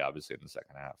big way, obviously in the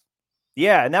second half.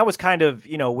 Yeah, and that was kind of,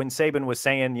 when Saban was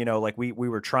saying, like we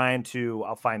were trying to,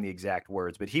 I'll find the exact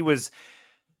words, but he was,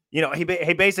 he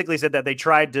basically said that they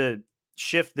tried to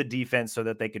shift the defense so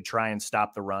that they could try and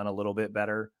stop the run a little bit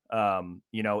better. And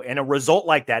a result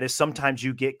like that is sometimes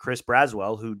you get Chris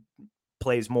Braswell, who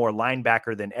plays more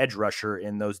linebacker than edge rusher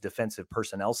in those defensive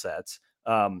personnel sets.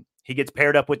 He gets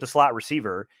paired up with the slot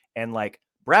receiver, and like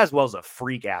Braswell's a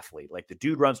freak athlete. Like the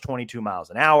dude runs 22 miles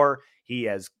an hour. He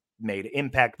has made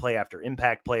impact play after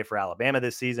impact play for Alabama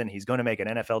this season. He's going to make an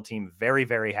NFL team very,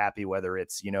 very happy, whether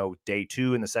it's, day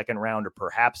 2 in the second round or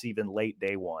perhaps even late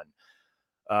day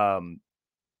 1.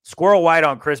 Squirrel White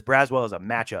on Chris Braswell is a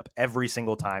matchup every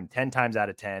single time, 10 times out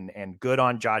of 10, and good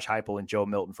on Josh Heupel and Joe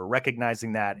Milton for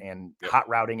recognizing that and hot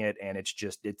routing it. And it's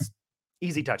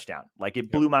easy touchdown. Like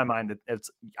it blew my mind.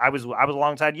 I was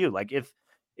alongside you. Like if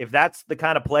that's the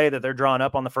kind of play that they're drawing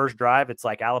up on the first drive, it's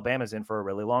like Alabama's in for a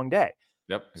really long day.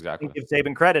 Yep, exactly. Give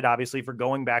Saban credit, obviously, for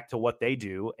going back to what they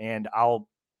do. And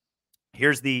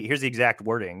here's the exact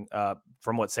wording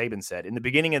from what Saban said. In the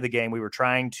beginning of the game, we were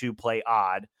trying to play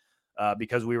odd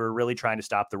because we were really trying to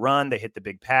stop the run. They hit the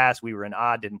big pass. We were in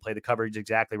odd, didn't play the coverage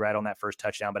exactly right on that first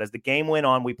touchdown. But as the game went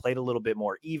on, we played a little bit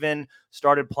more even,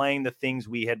 started playing the things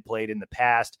we had played in the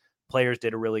past. Players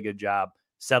did a really good job,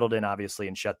 settled in, obviously,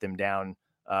 and shut them down.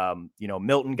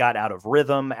 Milton got out of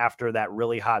rhythm after that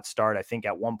really hot start. I think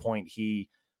at one point he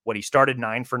started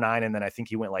 9 for 9, and then I think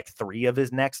he went like 3 of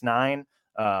his next 9.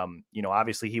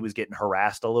 Obviously he was getting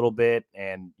harassed a little bit,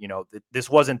 and this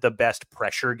wasn't the best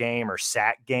pressure game or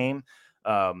sack game.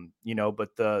 But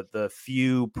the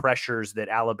few pressures that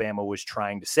Alabama was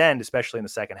trying to send, especially in the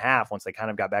second half, once they kind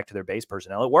of got back to their base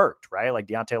personnel, it worked, right? Like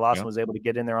Deontay Lawson was able to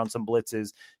get in there on some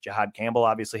blitzes. Jahad Campbell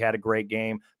obviously had a great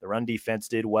game. The run defense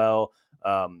did well.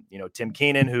 Tim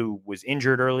Keenan, who was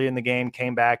injured early in the game,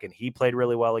 came back and he played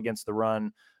really well against the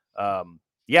run. I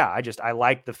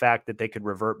like the fact that they could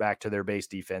revert back to their base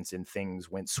defense and things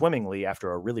went swimmingly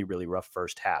after a really, really rough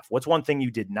first half. What's one thing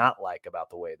you did not like about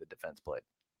the way the defense played?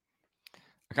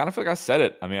 I kind of feel like I said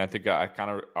it. I mean, I think I kind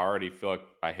of already feel like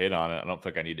I hit on it. I don't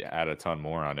think I need to add a ton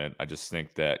more on it. I just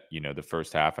think that, the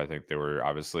first half, I think there were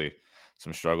obviously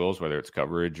some struggles, whether it's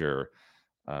coverage or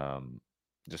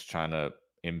just trying to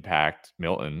impact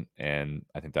Milton. And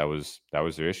I think that was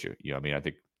their issue. I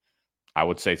think I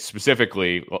would say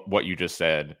specifically what you just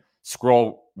said,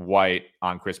 Squirrel White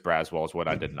on Chris Braswell is what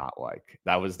I did not like.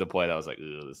 That was the play that I was like,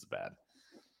 "Ooh, this is bad."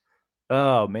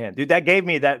 Oh man, dude, that gave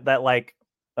me that like,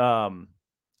 I'm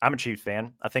a Chiefs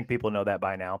fan. I think people know that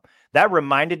by now. That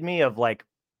reminded me of like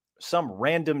some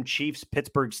random Chiefs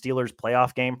Pittsburgh Steelers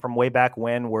playoff game from way back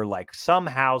when, where like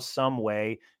somehow, some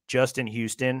way, Justin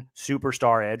Houston,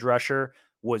 superstar edge rusher,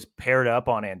 was paired up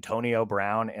on Antonio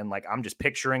Brown. And like, I'm just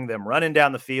picturing them running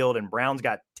down the field and Brown's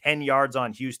got 10 yards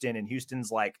on Houston. And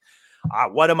Houston's like,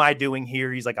 what am I doing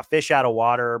here? He's like a fish out of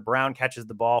water. Brown catches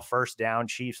the ball, first down,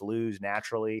 Chiefs lose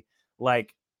naturally.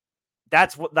 Like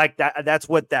that's what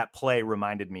that play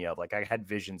reminded me of. Like I had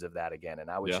visions of that again. And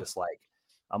I was just like,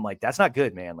 I'm like, that's not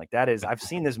good, man. Like I've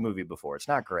seen this movie before. It's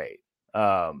not great.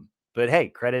 But hey,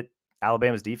 credit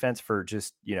Alabama's defense for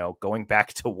just, going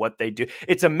back to what they do.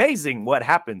 It's amazing what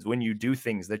happens when you do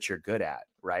things that you're good at,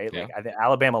 right? Yeah. Like I think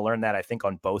Alabama learned that, I think,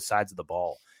 on both sides of the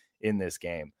ball in this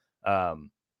game.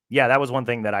 That was one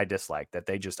thing that I disliked, that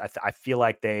they just, I feel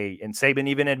like and Saban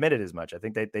even admitted as much. I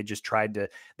think they just they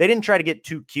didn't try to get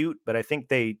too cute, but I think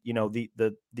they,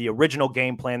 the original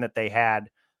game plan that they had,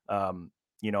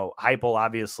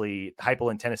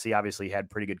 Heupel in Tennessee obviously had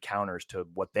pretty good counters to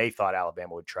what they thought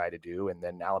Alabama would try to do. And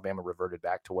then Alabama reverted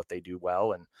back to what they do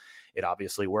well. And it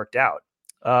obviously worked out.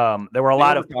 There were a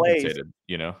lot of plays.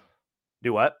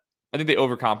 Do what? I think they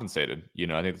overcompensated.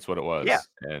 I think that's what it was. Yeah.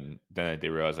 And then they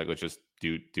realized, like, let's just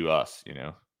do us,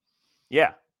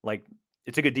 Yeah. Like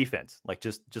it's a good defense. Like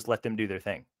just let them do their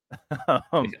thing.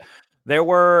 There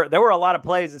were a lot of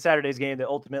plays in Saturday's game that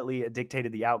ultimately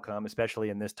dictated the outcome, especially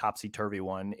in this topsy-turvy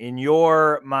one. In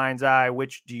your mind's eye,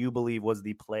 which do you believe was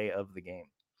the play of the game?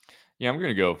 Yeah, I'm going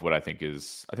to go with what I think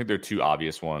is. I think there are two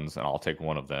obvious ones, and I'll take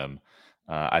one of them.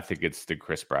 I think it's the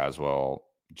Chris Braswell,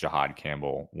 Jahad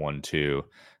Campbell 1-2.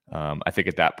 I think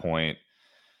at that point,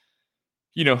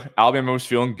 Alabama was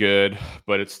feeling good,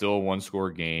 but it's still a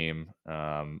one-score game.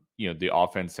 The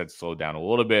offense had slowed down a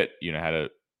little bit. Had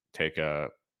to take a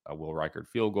Will Reichard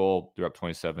field goal. They're up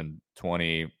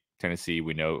 27-20. Tennessee,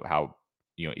 we know how,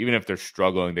 even if they're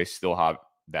struggling, they still have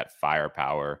that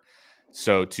firepower.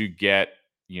 So to get,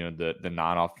 the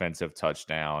non-offensive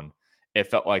touchdown, it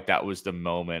felt like that was the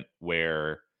moment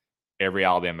where every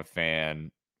Alabama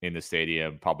fan in the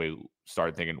stadium probably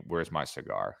started thinking, "Where's my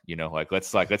cigar?" Let's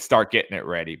start getting it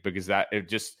ready, because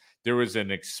there was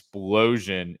an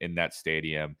explosion in that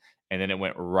stadium, and then it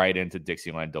went right into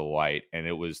Dixieland Delight, and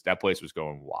that place was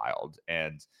going wild.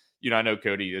 And I know,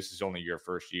 Cody, this is only your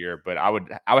first year, but I would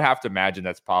have to imagine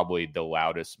that's probably the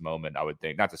loudest moment. I would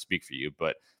think, not to speak for you,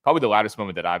 but probably the loudest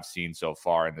moment that I've seen so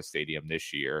far in the stadium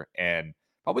this year, and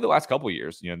probably the last couple of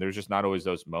years. There's just not always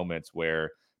those moments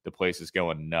where the place is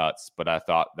going nuts. But I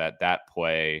thought that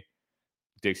play,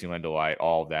 Dixieland Delight,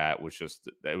 all of that was just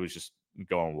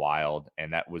going wild.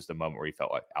 And that was the moment where he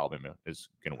felt like Alabama is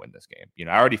going to win this game.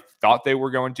 I already thought they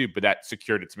were going to, but that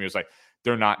secured it to me. It was like,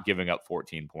 they're not giving up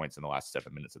 14 points in the last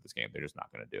 7 minutes of this game. They're just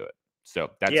not going to do it. So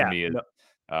that to me is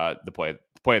the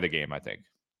play of the game, I think.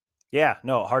 Yeah,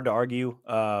 no, hard to argue.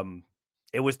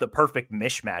 It was the perfect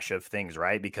mishmash of things,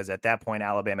 right? Because at that point,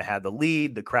 Alabama had the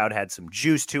lead, the crowd had some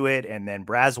juice to it, and then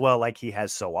Braswell, like he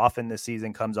has so often this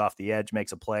season, comes off the edge,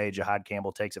 makes a play. Jahad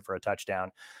Campbell takes it for a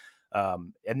touchdown.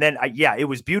 And then, it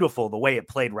was beautiful the way it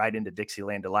played right into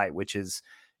Dixieland Delight, which is,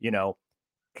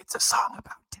 it's a song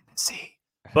about Tennessee.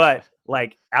 But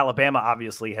like Alabama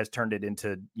obviously has turned it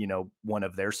into, one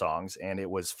of their songs, and it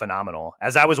was phenomenal.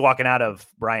 As I was walking out of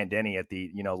Bryant-Denny at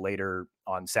the, later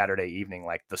on Saturday evening,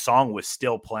 like the song was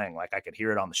still playing. Like I could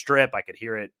hear it on the Strip. I could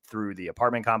hear it through the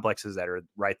apartment complexes that are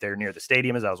right there near the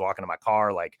stadium as I was walking to my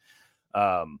car. Like,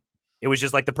 it was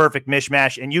just like the perfect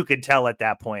mishmash. And you could tell at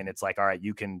that point, it's like, all right,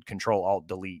 you can control, alt,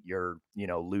 delete your,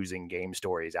 losing game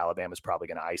stories. Alabama's probably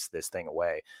going to ice this thing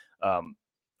away.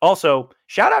 Also,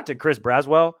 shout out to Chris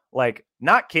Braswell. Like,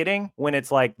 not kidding, when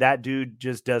it's like that dude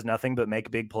just does nothing but make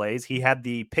big plays. He had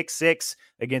the pick six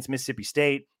against Mississippi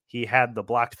State. He had the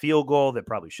blocked field goal that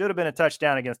probably should have been a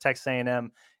touchdown against Texas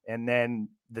A&M. And then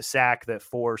the sack that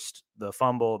forced the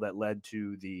fumble that led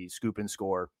to the scoop and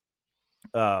score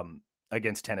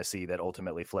against Tennessee that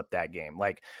ultimately flipped that game.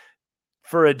 Like,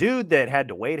 for a dude that had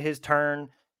to wait his turn,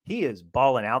 he is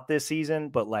balling out this season,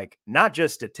 but like not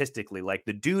just statistically, like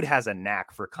the dude has a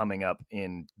knack for coming up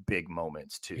in big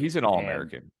moments too. He's an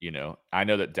All-American. I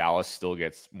know that Dallas still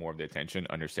gets more of the attention,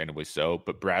 understandably so,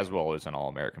 but Braswell is an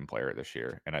All-American player this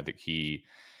year. And I think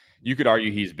you could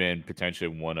argue he's been potentially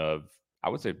one of, I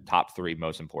would say, top 3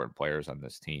 most important players on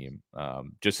this team.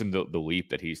 Just in the leap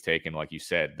that he's taken, like you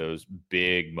said, those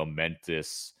big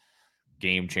momentous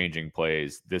game-changing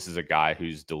plays. This is a guy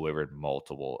who's delivered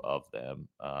multiple of them,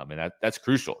 and that's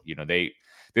crucial.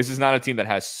 This is not a team that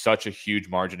has such a huge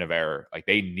margin of error. Like,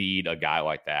 they need a guy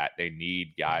like that. They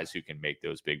need guys who can make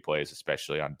those big plays,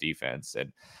 especially on defense,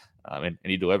 and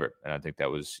he delivered. And I think that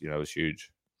was was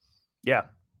huge. Yeah,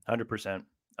 100%.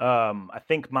 I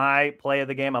think my play of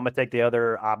the game, I'm gonna take the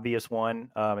other obvious one,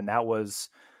 and that was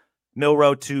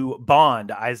Milroe to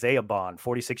Bond, Isaiah Bond,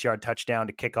 46-yard touchdown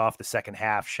to kick off the second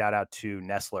half. Shout out to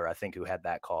Nessler, I think, who had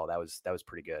that call. That was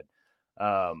pretty good.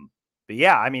 But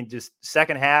yeah, I mean, just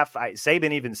second half,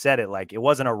 Saban even said it, like, it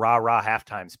wasn't a rah-rah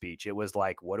halftime speech. It was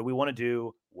like, what do we want to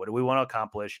do? What do we want to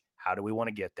accomplish? How do we want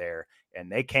to get there?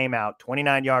 And they came out,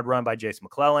 29-yard run by Jason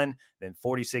McClellan, then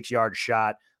 46-yard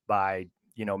shot by,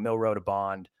 Milroe to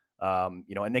Bond.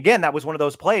 And again, that was one of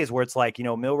those plays where it's like,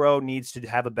 Milroe needs to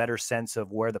have a better sense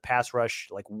of where the pass rush,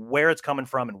 like where it's coming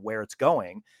from and where it's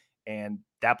going. And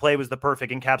that play was the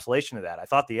perfect encapsulation of that. I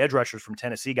thought the edge rushers from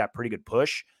Tennessee got pretty good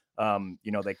push.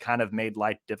 They kind of made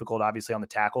life difficult, obviously, on the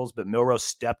tackles, but Milroe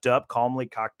stepped up calmly,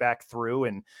 cocked back through,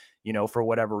 and, for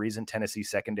whatever reason, Tennessee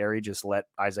secondary just let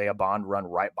Isaiah Bond run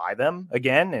right by them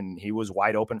again, and he was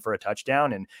wide open for a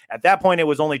touchdown. And at that point, it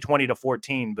was only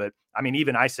 20-14, but I mean,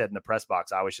 even I said in the press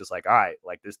box, I was just like, all right,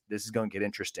 like this is going to get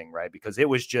interesting, right? Because it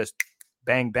was just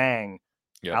bang, bang,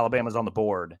 yep. Alabama's on the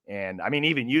board. And I mean,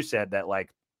 even you said that, like,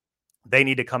 they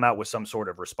need to come out with some sort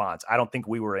of response. I don't think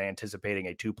we were anticipating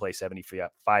a 2-play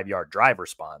 75-yard drive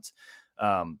response.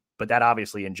 But that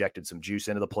obviously injected some juice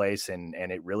into the place, and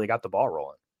it really got the ball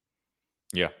rolling.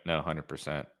 Yeah, no,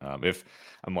 100%. If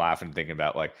I'm laughing thinking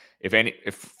about like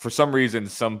if for some reason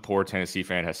some poor Tennessee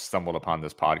fan has stumbled upon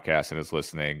this podcast and is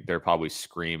listening, they're probably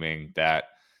screaming that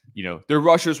their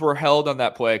rushers were held on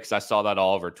that play because I saw that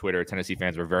all over Twitter. Tennessee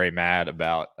fans were very mad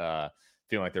about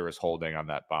feeling like there was holding on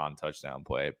that Bond touchdown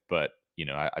play. But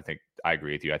I think I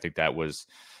agree with you. I think that was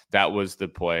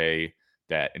the play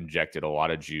that injected a lot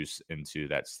of juice into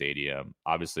that stadium.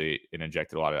 Obviously, it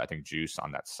injected a lot of, I think, juice on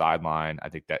that sideline. I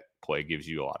think that play gives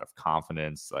you a lot of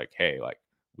confidence, like, hey, like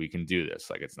we can do this.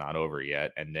 Like it's not over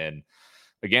yet. And then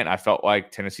again, I felt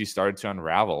like Tennessee started to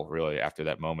unravel really after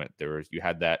that moment. You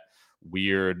had that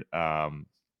weird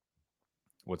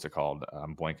what's it called?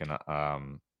 I'm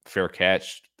blanking. Fair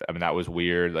catch. I mean, that was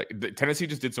weird. Like Tennessee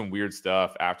just did some weird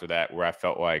stuff after that where I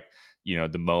felt like,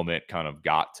 the moment kind of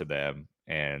got to them.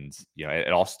 And,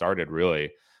 it all started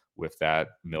really with that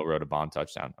Milroe to Bond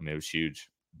touchdown. I mean, it was huge.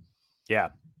 Yeah.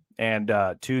 And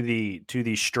to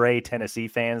the stray Tennessee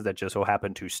fans that just so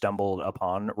happened to stumble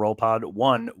upon Roll Pod,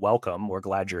 one, welcome. We're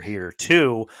glad you're here.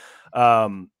 Two,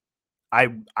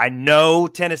 I know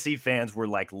Tennessee fans were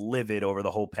like livid over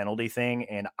the whole penalty thing.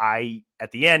 And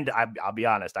at the end, I'll be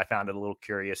honest, I found it a little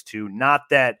curious too. Not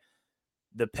that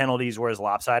the penalties were as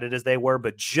lopsided as they were,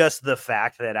 but just the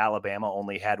fact that Alabama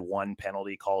only had one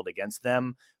penalty called against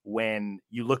them. When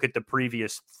you look at the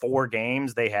previous 4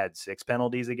 games, they had 6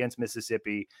 penalties against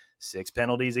Mississippi, 6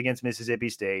 penalties against Mississippi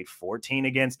State, 14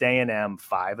 against A&M,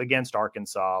 5 against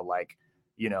Arkansas. Like,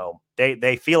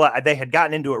 they feel like they had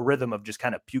gotten into a rhythm of just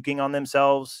kind of puking on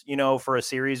themselves, for a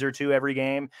series or two every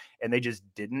game, and they just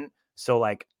didn't. So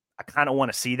like, I kind of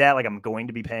want to see that. Like I'm going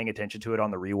to be paying attention to it on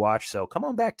the rewatch. So come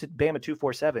on back to Bama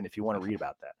 247 if you want to read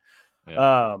about that.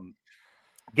 Yeah.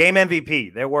 Game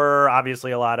MVP. There were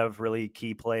obviously a lot of really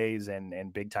key plays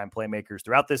and big time playmakers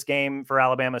throughout this game for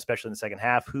Alabama, especially in the second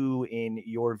half. Who, in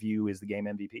your view, is the game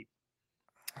MVP?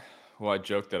 Well, I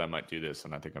joked that I might do this,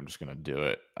 and I think I'm just gonna do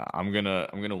it. I'm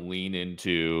gonna lean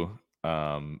into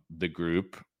the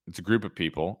group. It's a group of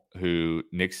people who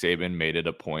Nick Saban made it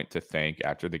a point to thank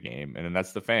after the game, and then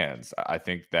that's the fans. I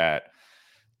think that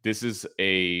this is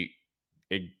a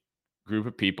group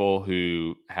of people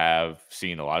who have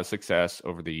seen a lot of success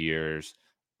over the years.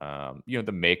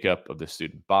 The makeup of the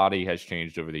student body has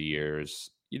changed over the years.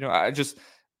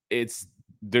 It's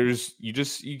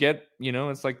you get,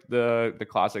 it's like the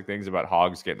classic things about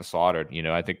hogs getting slaughtered.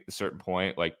 I think at a certain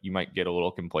point, like you might get a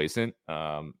little complacent.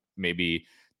 Maybe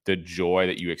the joy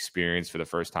that you experience for the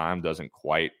first time doesn't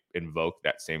quite invoke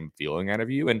that same feeling out of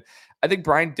you. And I think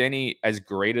Bryant Denny, as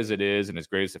great as it is and as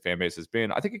great as the fan base has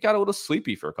been, I think it got a little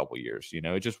sleepy for a couple of years.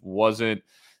 It just wasn't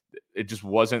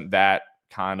that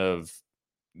kind of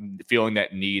feeling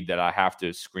that need that I have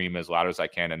to scream as loud as I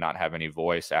can and not have any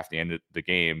voice after the end of the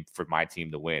game for my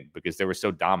team to win because they were so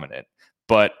dominant.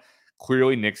 But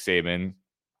clearly Nick Saban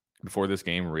before this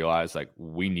game realized like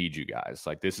we need you guys.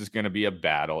 Like this is going to be a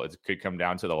battle. It could come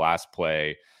down to the last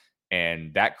play.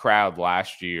 And that crowd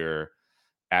last year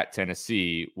at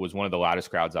Tennessee was one of the loudest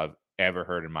crowds I've ever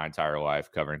heard in my entire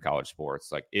life covering college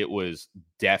sports. Like it was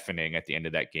deafening at the end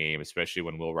of that game, especially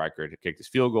when Will Riker had kicked his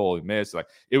field goal, he missed. Like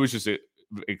it was just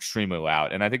extremely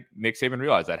loud. And I think Nick Saban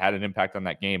realized that had an impact on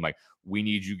that game. Like we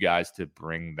need you guys to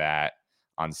bring that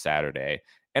on Saturday.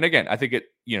 And again, I think it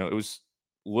was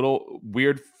a little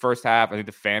weird first half. I think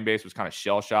the fan base was kind of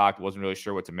shell shocked, wasn't really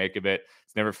sure what to make of it.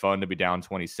 It's never fun to be down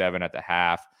 27 at the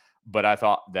half. But I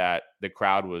thought that the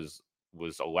crowd was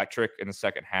electric in the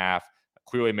second half.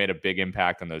 Clearly made a big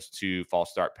impact on those 2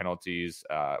 false start penalties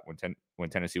when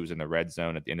Tennessee was in the red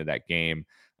zone at the end of that game.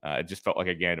 It just felt like,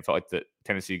 again, the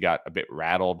Tennessee got a bit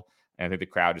rattled. And I think the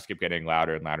crowd just kept getting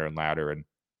louder and louder and louder and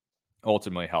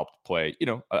ultimately helped play,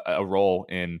 a role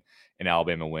in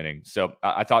Alabama winning. So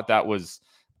I thought that was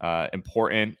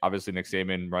important. Obviously, Nick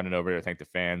Saban running over to thank the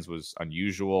fans was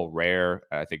unusual, rare.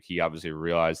 I think he obviously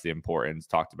realized the importance,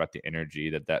 talked about the energy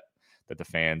that the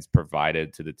fans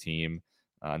provided to the team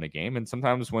in the game. And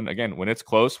sometimes when it's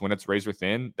close, when it's razor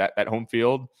thin, that home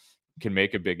field can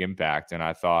make a big impact. And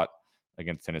I thought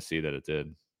against Tennessee that it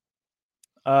did.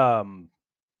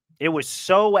 It was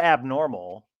so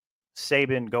abnormal,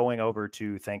 Saban going over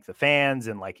to thank the fans,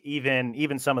 and like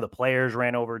even some of the players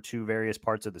ran over to various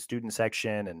parts of the student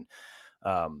section and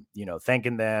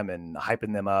thanking them and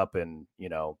hyping them up. And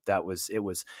it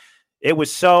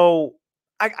was so,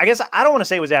 I guess I don't want to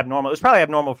say it was abnormal. It was probably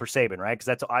abnormal for Saban, right?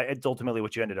 Because it's ultimately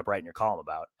what you ended up writing your column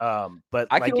about. But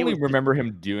I can only remember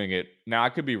him doing it. Now I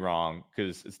could be wrong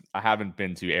because I haven't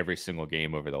been to every single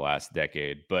game over the last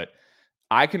decade, but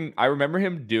I remember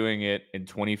him doing it in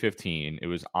 2015. It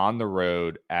was on the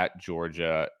road at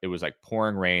Georgia. It was like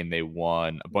pouring rain. They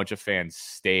won. A bunch of fans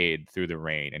stayed through the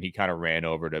rain, and he kind of ran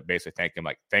over to basically thank them,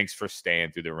 like, thanks for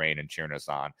staying through the rain and cheering us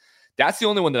on. That's the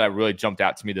only one that I really jumped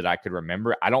out to me that I could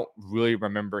remember. I don't really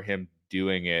remember him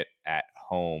doing it at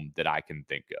home that I can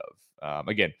think of.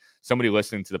 Again, somebody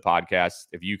listening to the podcast,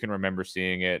 if you can remember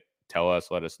seeing it, tell us,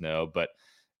 let us know. But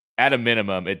at a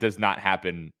minimum, it does not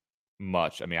happen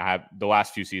much. I mean, I have the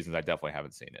last few seasons, I definitely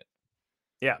haven't seen it.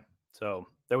 Yeah. So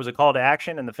there was a call to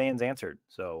action and the fans answered.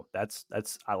 So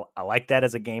I like that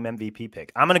as a game MVP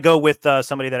pick. I'm going to go with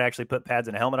somebody that actually put pads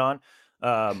and a helmet on.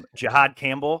 Jihaad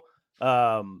Campbell,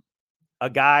 a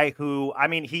guy who, I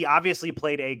mean, he obviously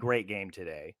played a great game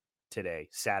today,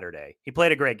 Saturday. He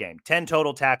played a great game, 10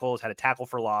 total tackles, had a tackle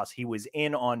for loss. He was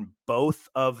in on both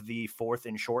of the 4th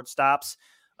and short stops.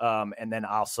 And then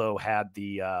also had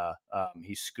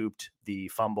he scooped the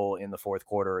fumble in the 4th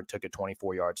quarter and took it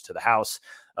 24 yards to the house.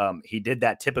 He did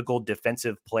that typical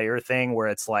defensive player thing where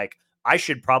it's like, I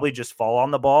should probably just fall on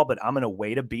the ball, but I'm going to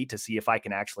wait a beat to see if I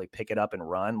can actually pick it up and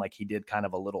run. Like he did kind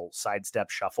of a little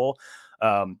sidestep shuffle.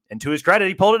 And to his credit,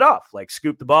 he pulled it off, like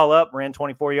scooped the ball up, ran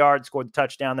 24 yards, scored the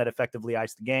touchdown that effectively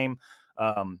iced the game.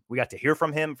 We got to hear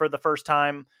from him for the first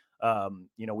time.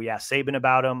 We asked Saban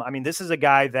about him. I mean, this is a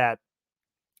guy that,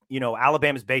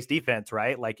 Alabama's base defense,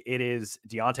 right? Like it is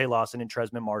Deontay Lawson and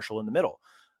Tresman Marshall in the middle.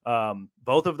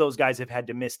 Both of those guys have had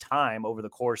to miss time over the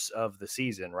course of the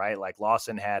season, right? Like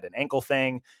Lawson had an ankle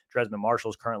thing. Tresman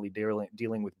Marshall's currently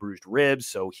dealing with bruised ribs.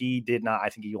 So he did not, I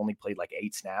think he only played like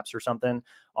 8 snaps or something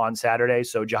on Saturday.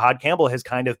 So Jihaad Campbell has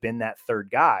kind of been that third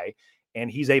guy, and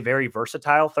he's a very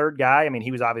versatile third guy. I mean,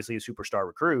 he was obviously a superstar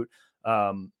recruit,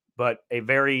 but a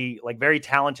very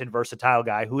talented, versatile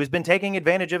guy who has been taking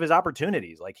advantage of his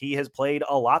opportunities. Like he has played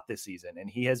a lot this season and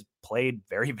he has played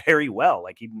very, very well.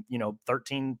 Like he,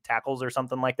 13 tackles or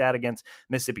something like that against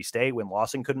Mississippi State when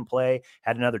Lawson couldn't play,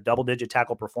 had another double-digit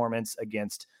tackle performance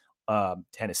against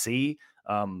Tennessee.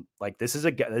 Like this is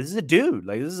a dude,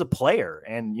 like this is a player.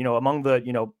 And, among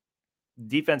the,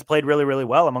 defense played really, really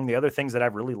well. Among the other things that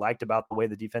I've really liked about the way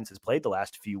the defense has played the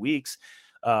last few weeks,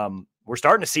 we're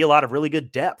starting to see a lot of really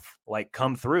good depth like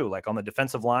come through. Like on the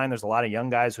defensive line, there's a lot of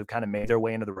young guys who've kind of made their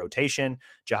way into the rotation.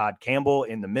 Jihaad Campbell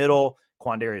in the middle,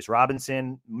 Quandarius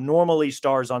Robinson normally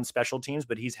stars on special teams,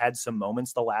 but he's had some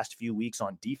moments the last few weeks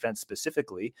on defense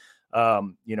specifically.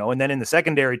 And then in the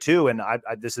secondary too. And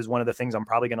this is one of the things I'm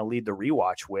probably going to lead the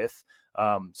rewatch with.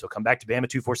 So come back to Bama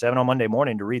 247 on Monday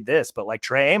morning to read this, but like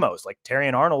Trey Amos, like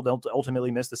Terrion Arnold ultimately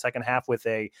missed the second half with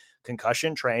a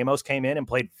concussion. Trey Amos came in and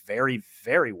played very,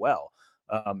 very well.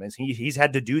 And he's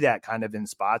had to do that kind of in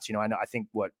spots. I think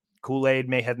Kool-Aid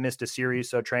may have missed a series,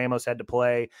 so Trey Amos had to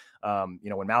play.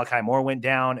 When Malachi Moore went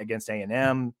down against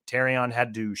A&M, Terrion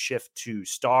had to shift to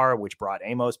star, which brought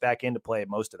Amos back in to play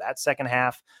most of that second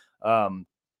half. But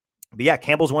yeah,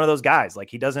 Campbell's one of those guys. Like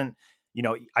he doesn't,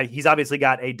 he's obviously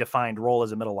got a defined role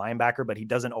as a middle linebacker, but he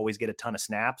doesn't always get a ton of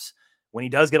snaps. When he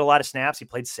does get a lot of snaps, he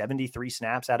played 73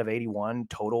 snaps out of 81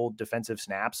 total defensive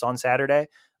snaps on Saturday.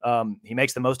 He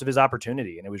makes the most of his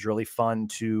opportunity, and it was really fun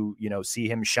to, see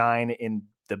him shine in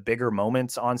the bigger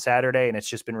moments on Saturday. And it's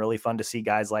just been really fun to see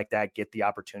guys like that get the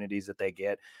opportunities that they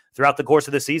get throughout the course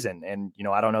of the season. And,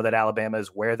 I don't know that Alabama is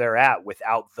where they're at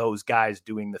without those guys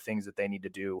doing the things that they need to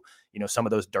do. Some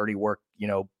of those dirty work,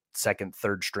 second,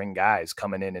 third string guys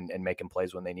coming in and making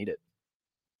plays when they need it.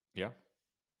 Yeah.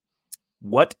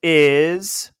 What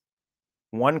is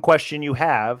one question you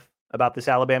have about this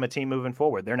Alabama team moving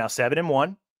forward? They're now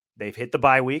 7-1. They've hit the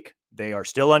bye week. They are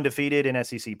still undefeated in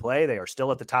SEC play. They are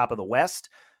still at the top of the West.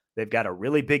 They've got a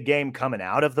really big game coming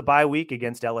out of the bye week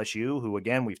against LSU, who,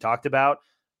 again, we've talked about,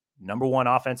 number 1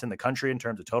 offense in the country in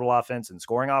terms of total offense and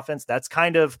scoring offense. That's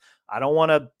kind of, I don't want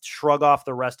to shrug off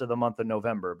the rest of the month of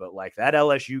November, but like that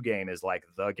LSU game is like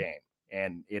the game.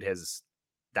 And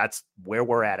that's where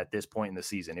we're at this point in the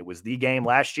season. It was the game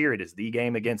last year. It is the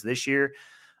game against this year.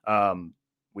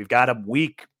 We've got a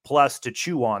week plus to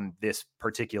chew on this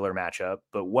particular matchup,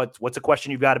 but what's a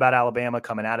question you've got about Alabama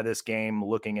coming out of this game,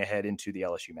 looking ahead into the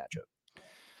LSU matchup?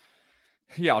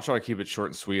 Yeah, I'll try to keep it short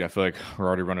and sweet. I feel like we're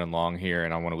already running long here,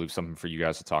 and I want to leave something for you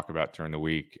guys to talk about during the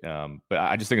week. But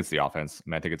I just think it's the offense.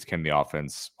 I think it's, can the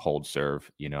offense hold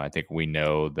serve? I think we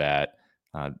know that,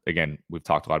 again, we've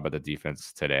talked a lot about the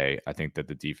defense today. I think that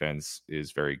the defense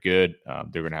is very good.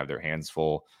 They're going to have their hands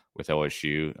full with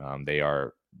LSU. They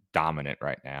are dominant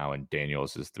right now, and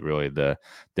Daniels is really the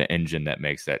engine that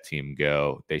makes that team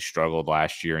go. They struggled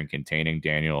last year in containing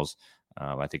Daniels.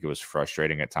 I think it was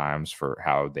frustrating at times for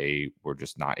how they were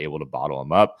just not able to bottle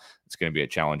him up. It's going to be a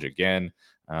challenge again.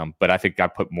 But I think I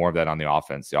put more of that on the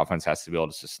offense. The offense has to be able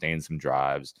to sustain some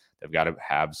drives. They've got to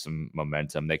have some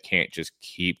momentum. They can't just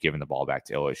keep giving the ball back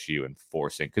to LSU and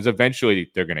forcing, because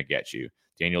eventually they're going to get you.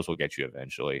 Daniels will get you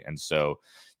eventually. And so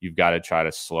you've got to try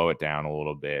to slow it down a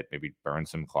little bit, maybe burn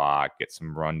some clock, get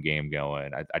some run game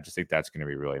going. I just think that's going to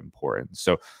be really important.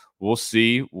 So we'll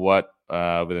see what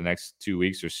over the next 2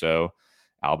 weeks or so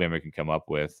Alabama can come up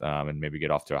with and maybe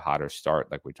get off to a hotter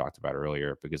start like we talked about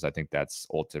earlier, because I think that's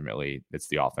ultimately it's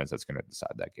the offense that's going to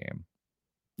decide that game.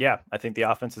 Yeah, I think the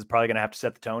offense is probably going to have to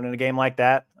set the tone in a game like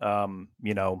that.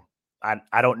 You know,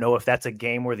 I don't know if that's a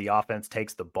game where the offense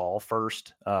takes the ball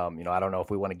first. You know, I don't know if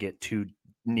we want to get too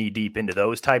knee deep into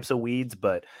those types of weeds,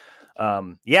 but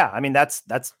yeah, I mean, that's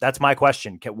my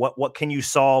question. What can you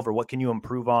solve, or what can you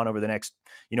improve on over the next,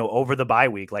 you know, over the bye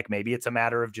week? Like maybe it's a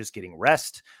matter of just getting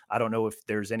rest. I don't know if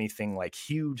there's anything like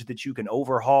huge that you can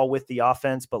overhaul with the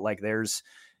offense, but like there's,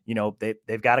 you know,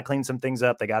 they've got to clean some things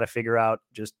up. They got to figure out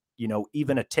just, you know,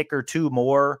 even a tick or two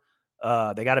more.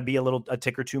 They got to be a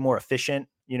tick or two more efficient.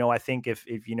 You know, I think if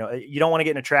you know, you don't want to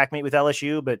get in a track meet with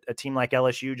LSU, but a team like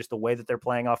LSU, just the way that they're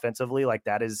playing offensively, like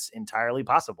that is entirely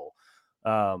possible.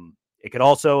 It could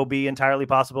also be entirely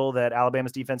possible that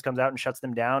Alabama's defense comes out and shuts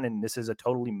them down, and this is a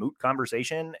totally moot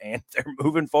conversation, and they're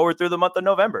moving forward through the month of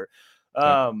November.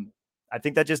 I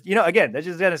think that just, you know, again, that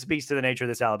just kind of speaks to the nature of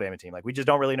this Alabama team. Like we just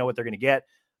don't really know what they're going to get.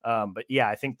 But yeah,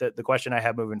 I think that the question I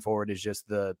have moving forward is just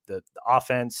the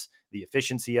offense, the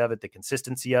efficiency of it, the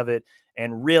consistency of it.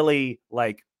 And really,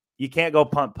 like, you can't go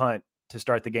punt to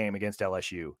start the game against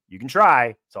LSU. You can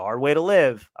try. It's a hard way to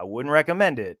live. I wouldn't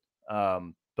recommend it.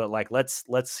 But like, let's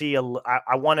see.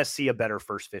 I want to see a better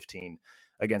first 15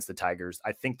 against the Tigers.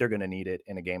 I think they're going to need it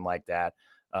in a game like that.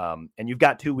 And you've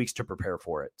got 2 weeks to prepare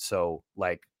for it. So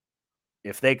like,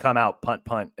 if they come out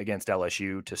punt against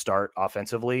LSU to start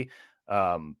offensively,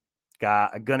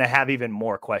 gonna have even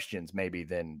more questions maybe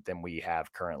than we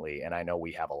have currently, and I know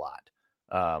we have a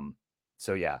lot.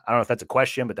 So yeah, I don't know if that's a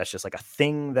question, but that's just like a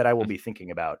thing that I will be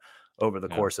thinking about over the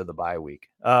course of the bye week.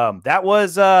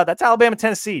 That's Alabama,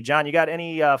 Tennessee. John, you got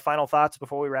any final thoughts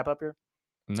before we wrap up here?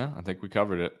 No, I think we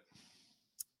covered it.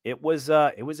 It was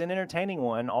an entertaining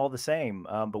one all the same,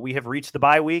 but we have reached the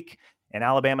bye week, and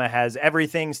Alabama has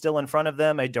everything still in front of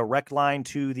them, a direct line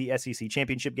to the SEC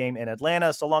championship game in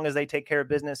Atlanta, so long as they take care of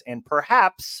business, and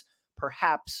perhaps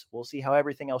we'll see how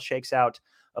everything else shakes out,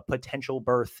 a potential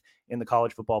berth in the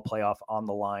college football playoff on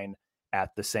the line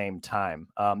at the same time.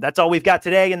 That's all we've got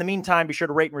today. In the meantime, be sure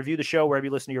to rate and review the show wherever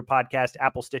you listen to your podcast,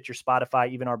 Apple, Stitcher, Spotify,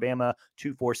 even our Bama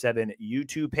 247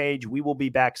 YouTube page. We will be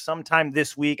back sometime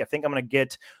this week. I think I'm going to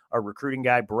get our recruiting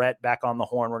guy, Brett, back on the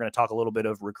horn. We're going to talk a little bit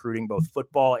of recruiting, both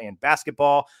football and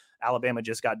basketball. Alabama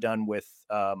just got done with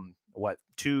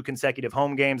 2 consecutive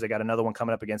home games. I got another one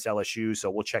coming up against LSU, so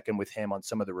we'll check in with him on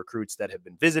some of the recruits that have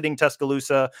been visiting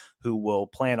Tuscaloosa, who will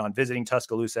plan on visiting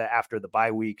Tuscaloosa after the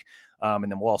bye week.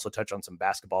 And then we'll also touch on some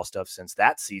basketball stuff since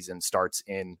that season starts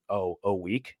in a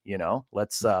week. You know,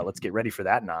 let's get ready for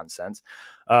that nonsense.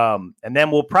 And then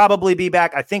we'll probably be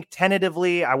back. I think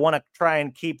tentatively, I want to try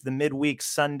and keep the midweek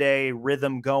Sunday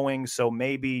rhythm going. So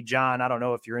maybe, John, I don't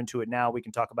know if you're into it now. We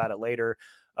can talk about it later.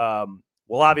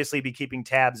 We'll obviously be keeping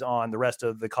tabs on the rest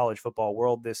of the college football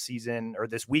world this season, or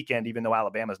this weekend, even though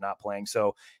Alabama's not playing.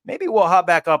 So maybe we'll hop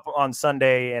back up on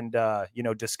Sunday and,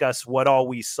 discuss what all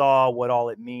we saw, what all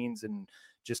it means, and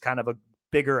just kind of a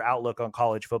bigger outlook on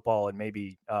college football, and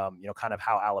maybe, kind of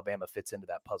how Alabama fits into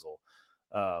that puzzle,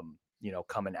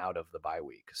 coming out of the bye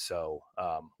week. So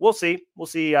we'll see.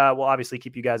 We'll obviously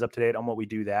keep you guys up to date on what we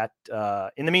do that.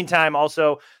 In the meantime,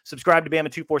 also subscribe to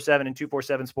Bama 247 and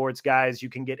 247 Sports, guys. You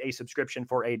can get a subscription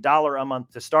for $1 a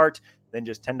month to start, then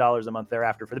just $10 a month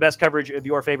thereafter for the best coverage of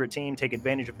your favorite team. Take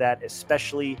advantage of that,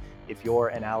 especially if you're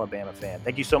an Alabama fan.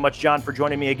 Thank you so much, John, for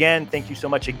joining me again. Thank you so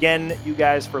much again, you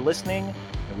guys, for listening,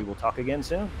 and we will talk again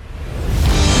soon.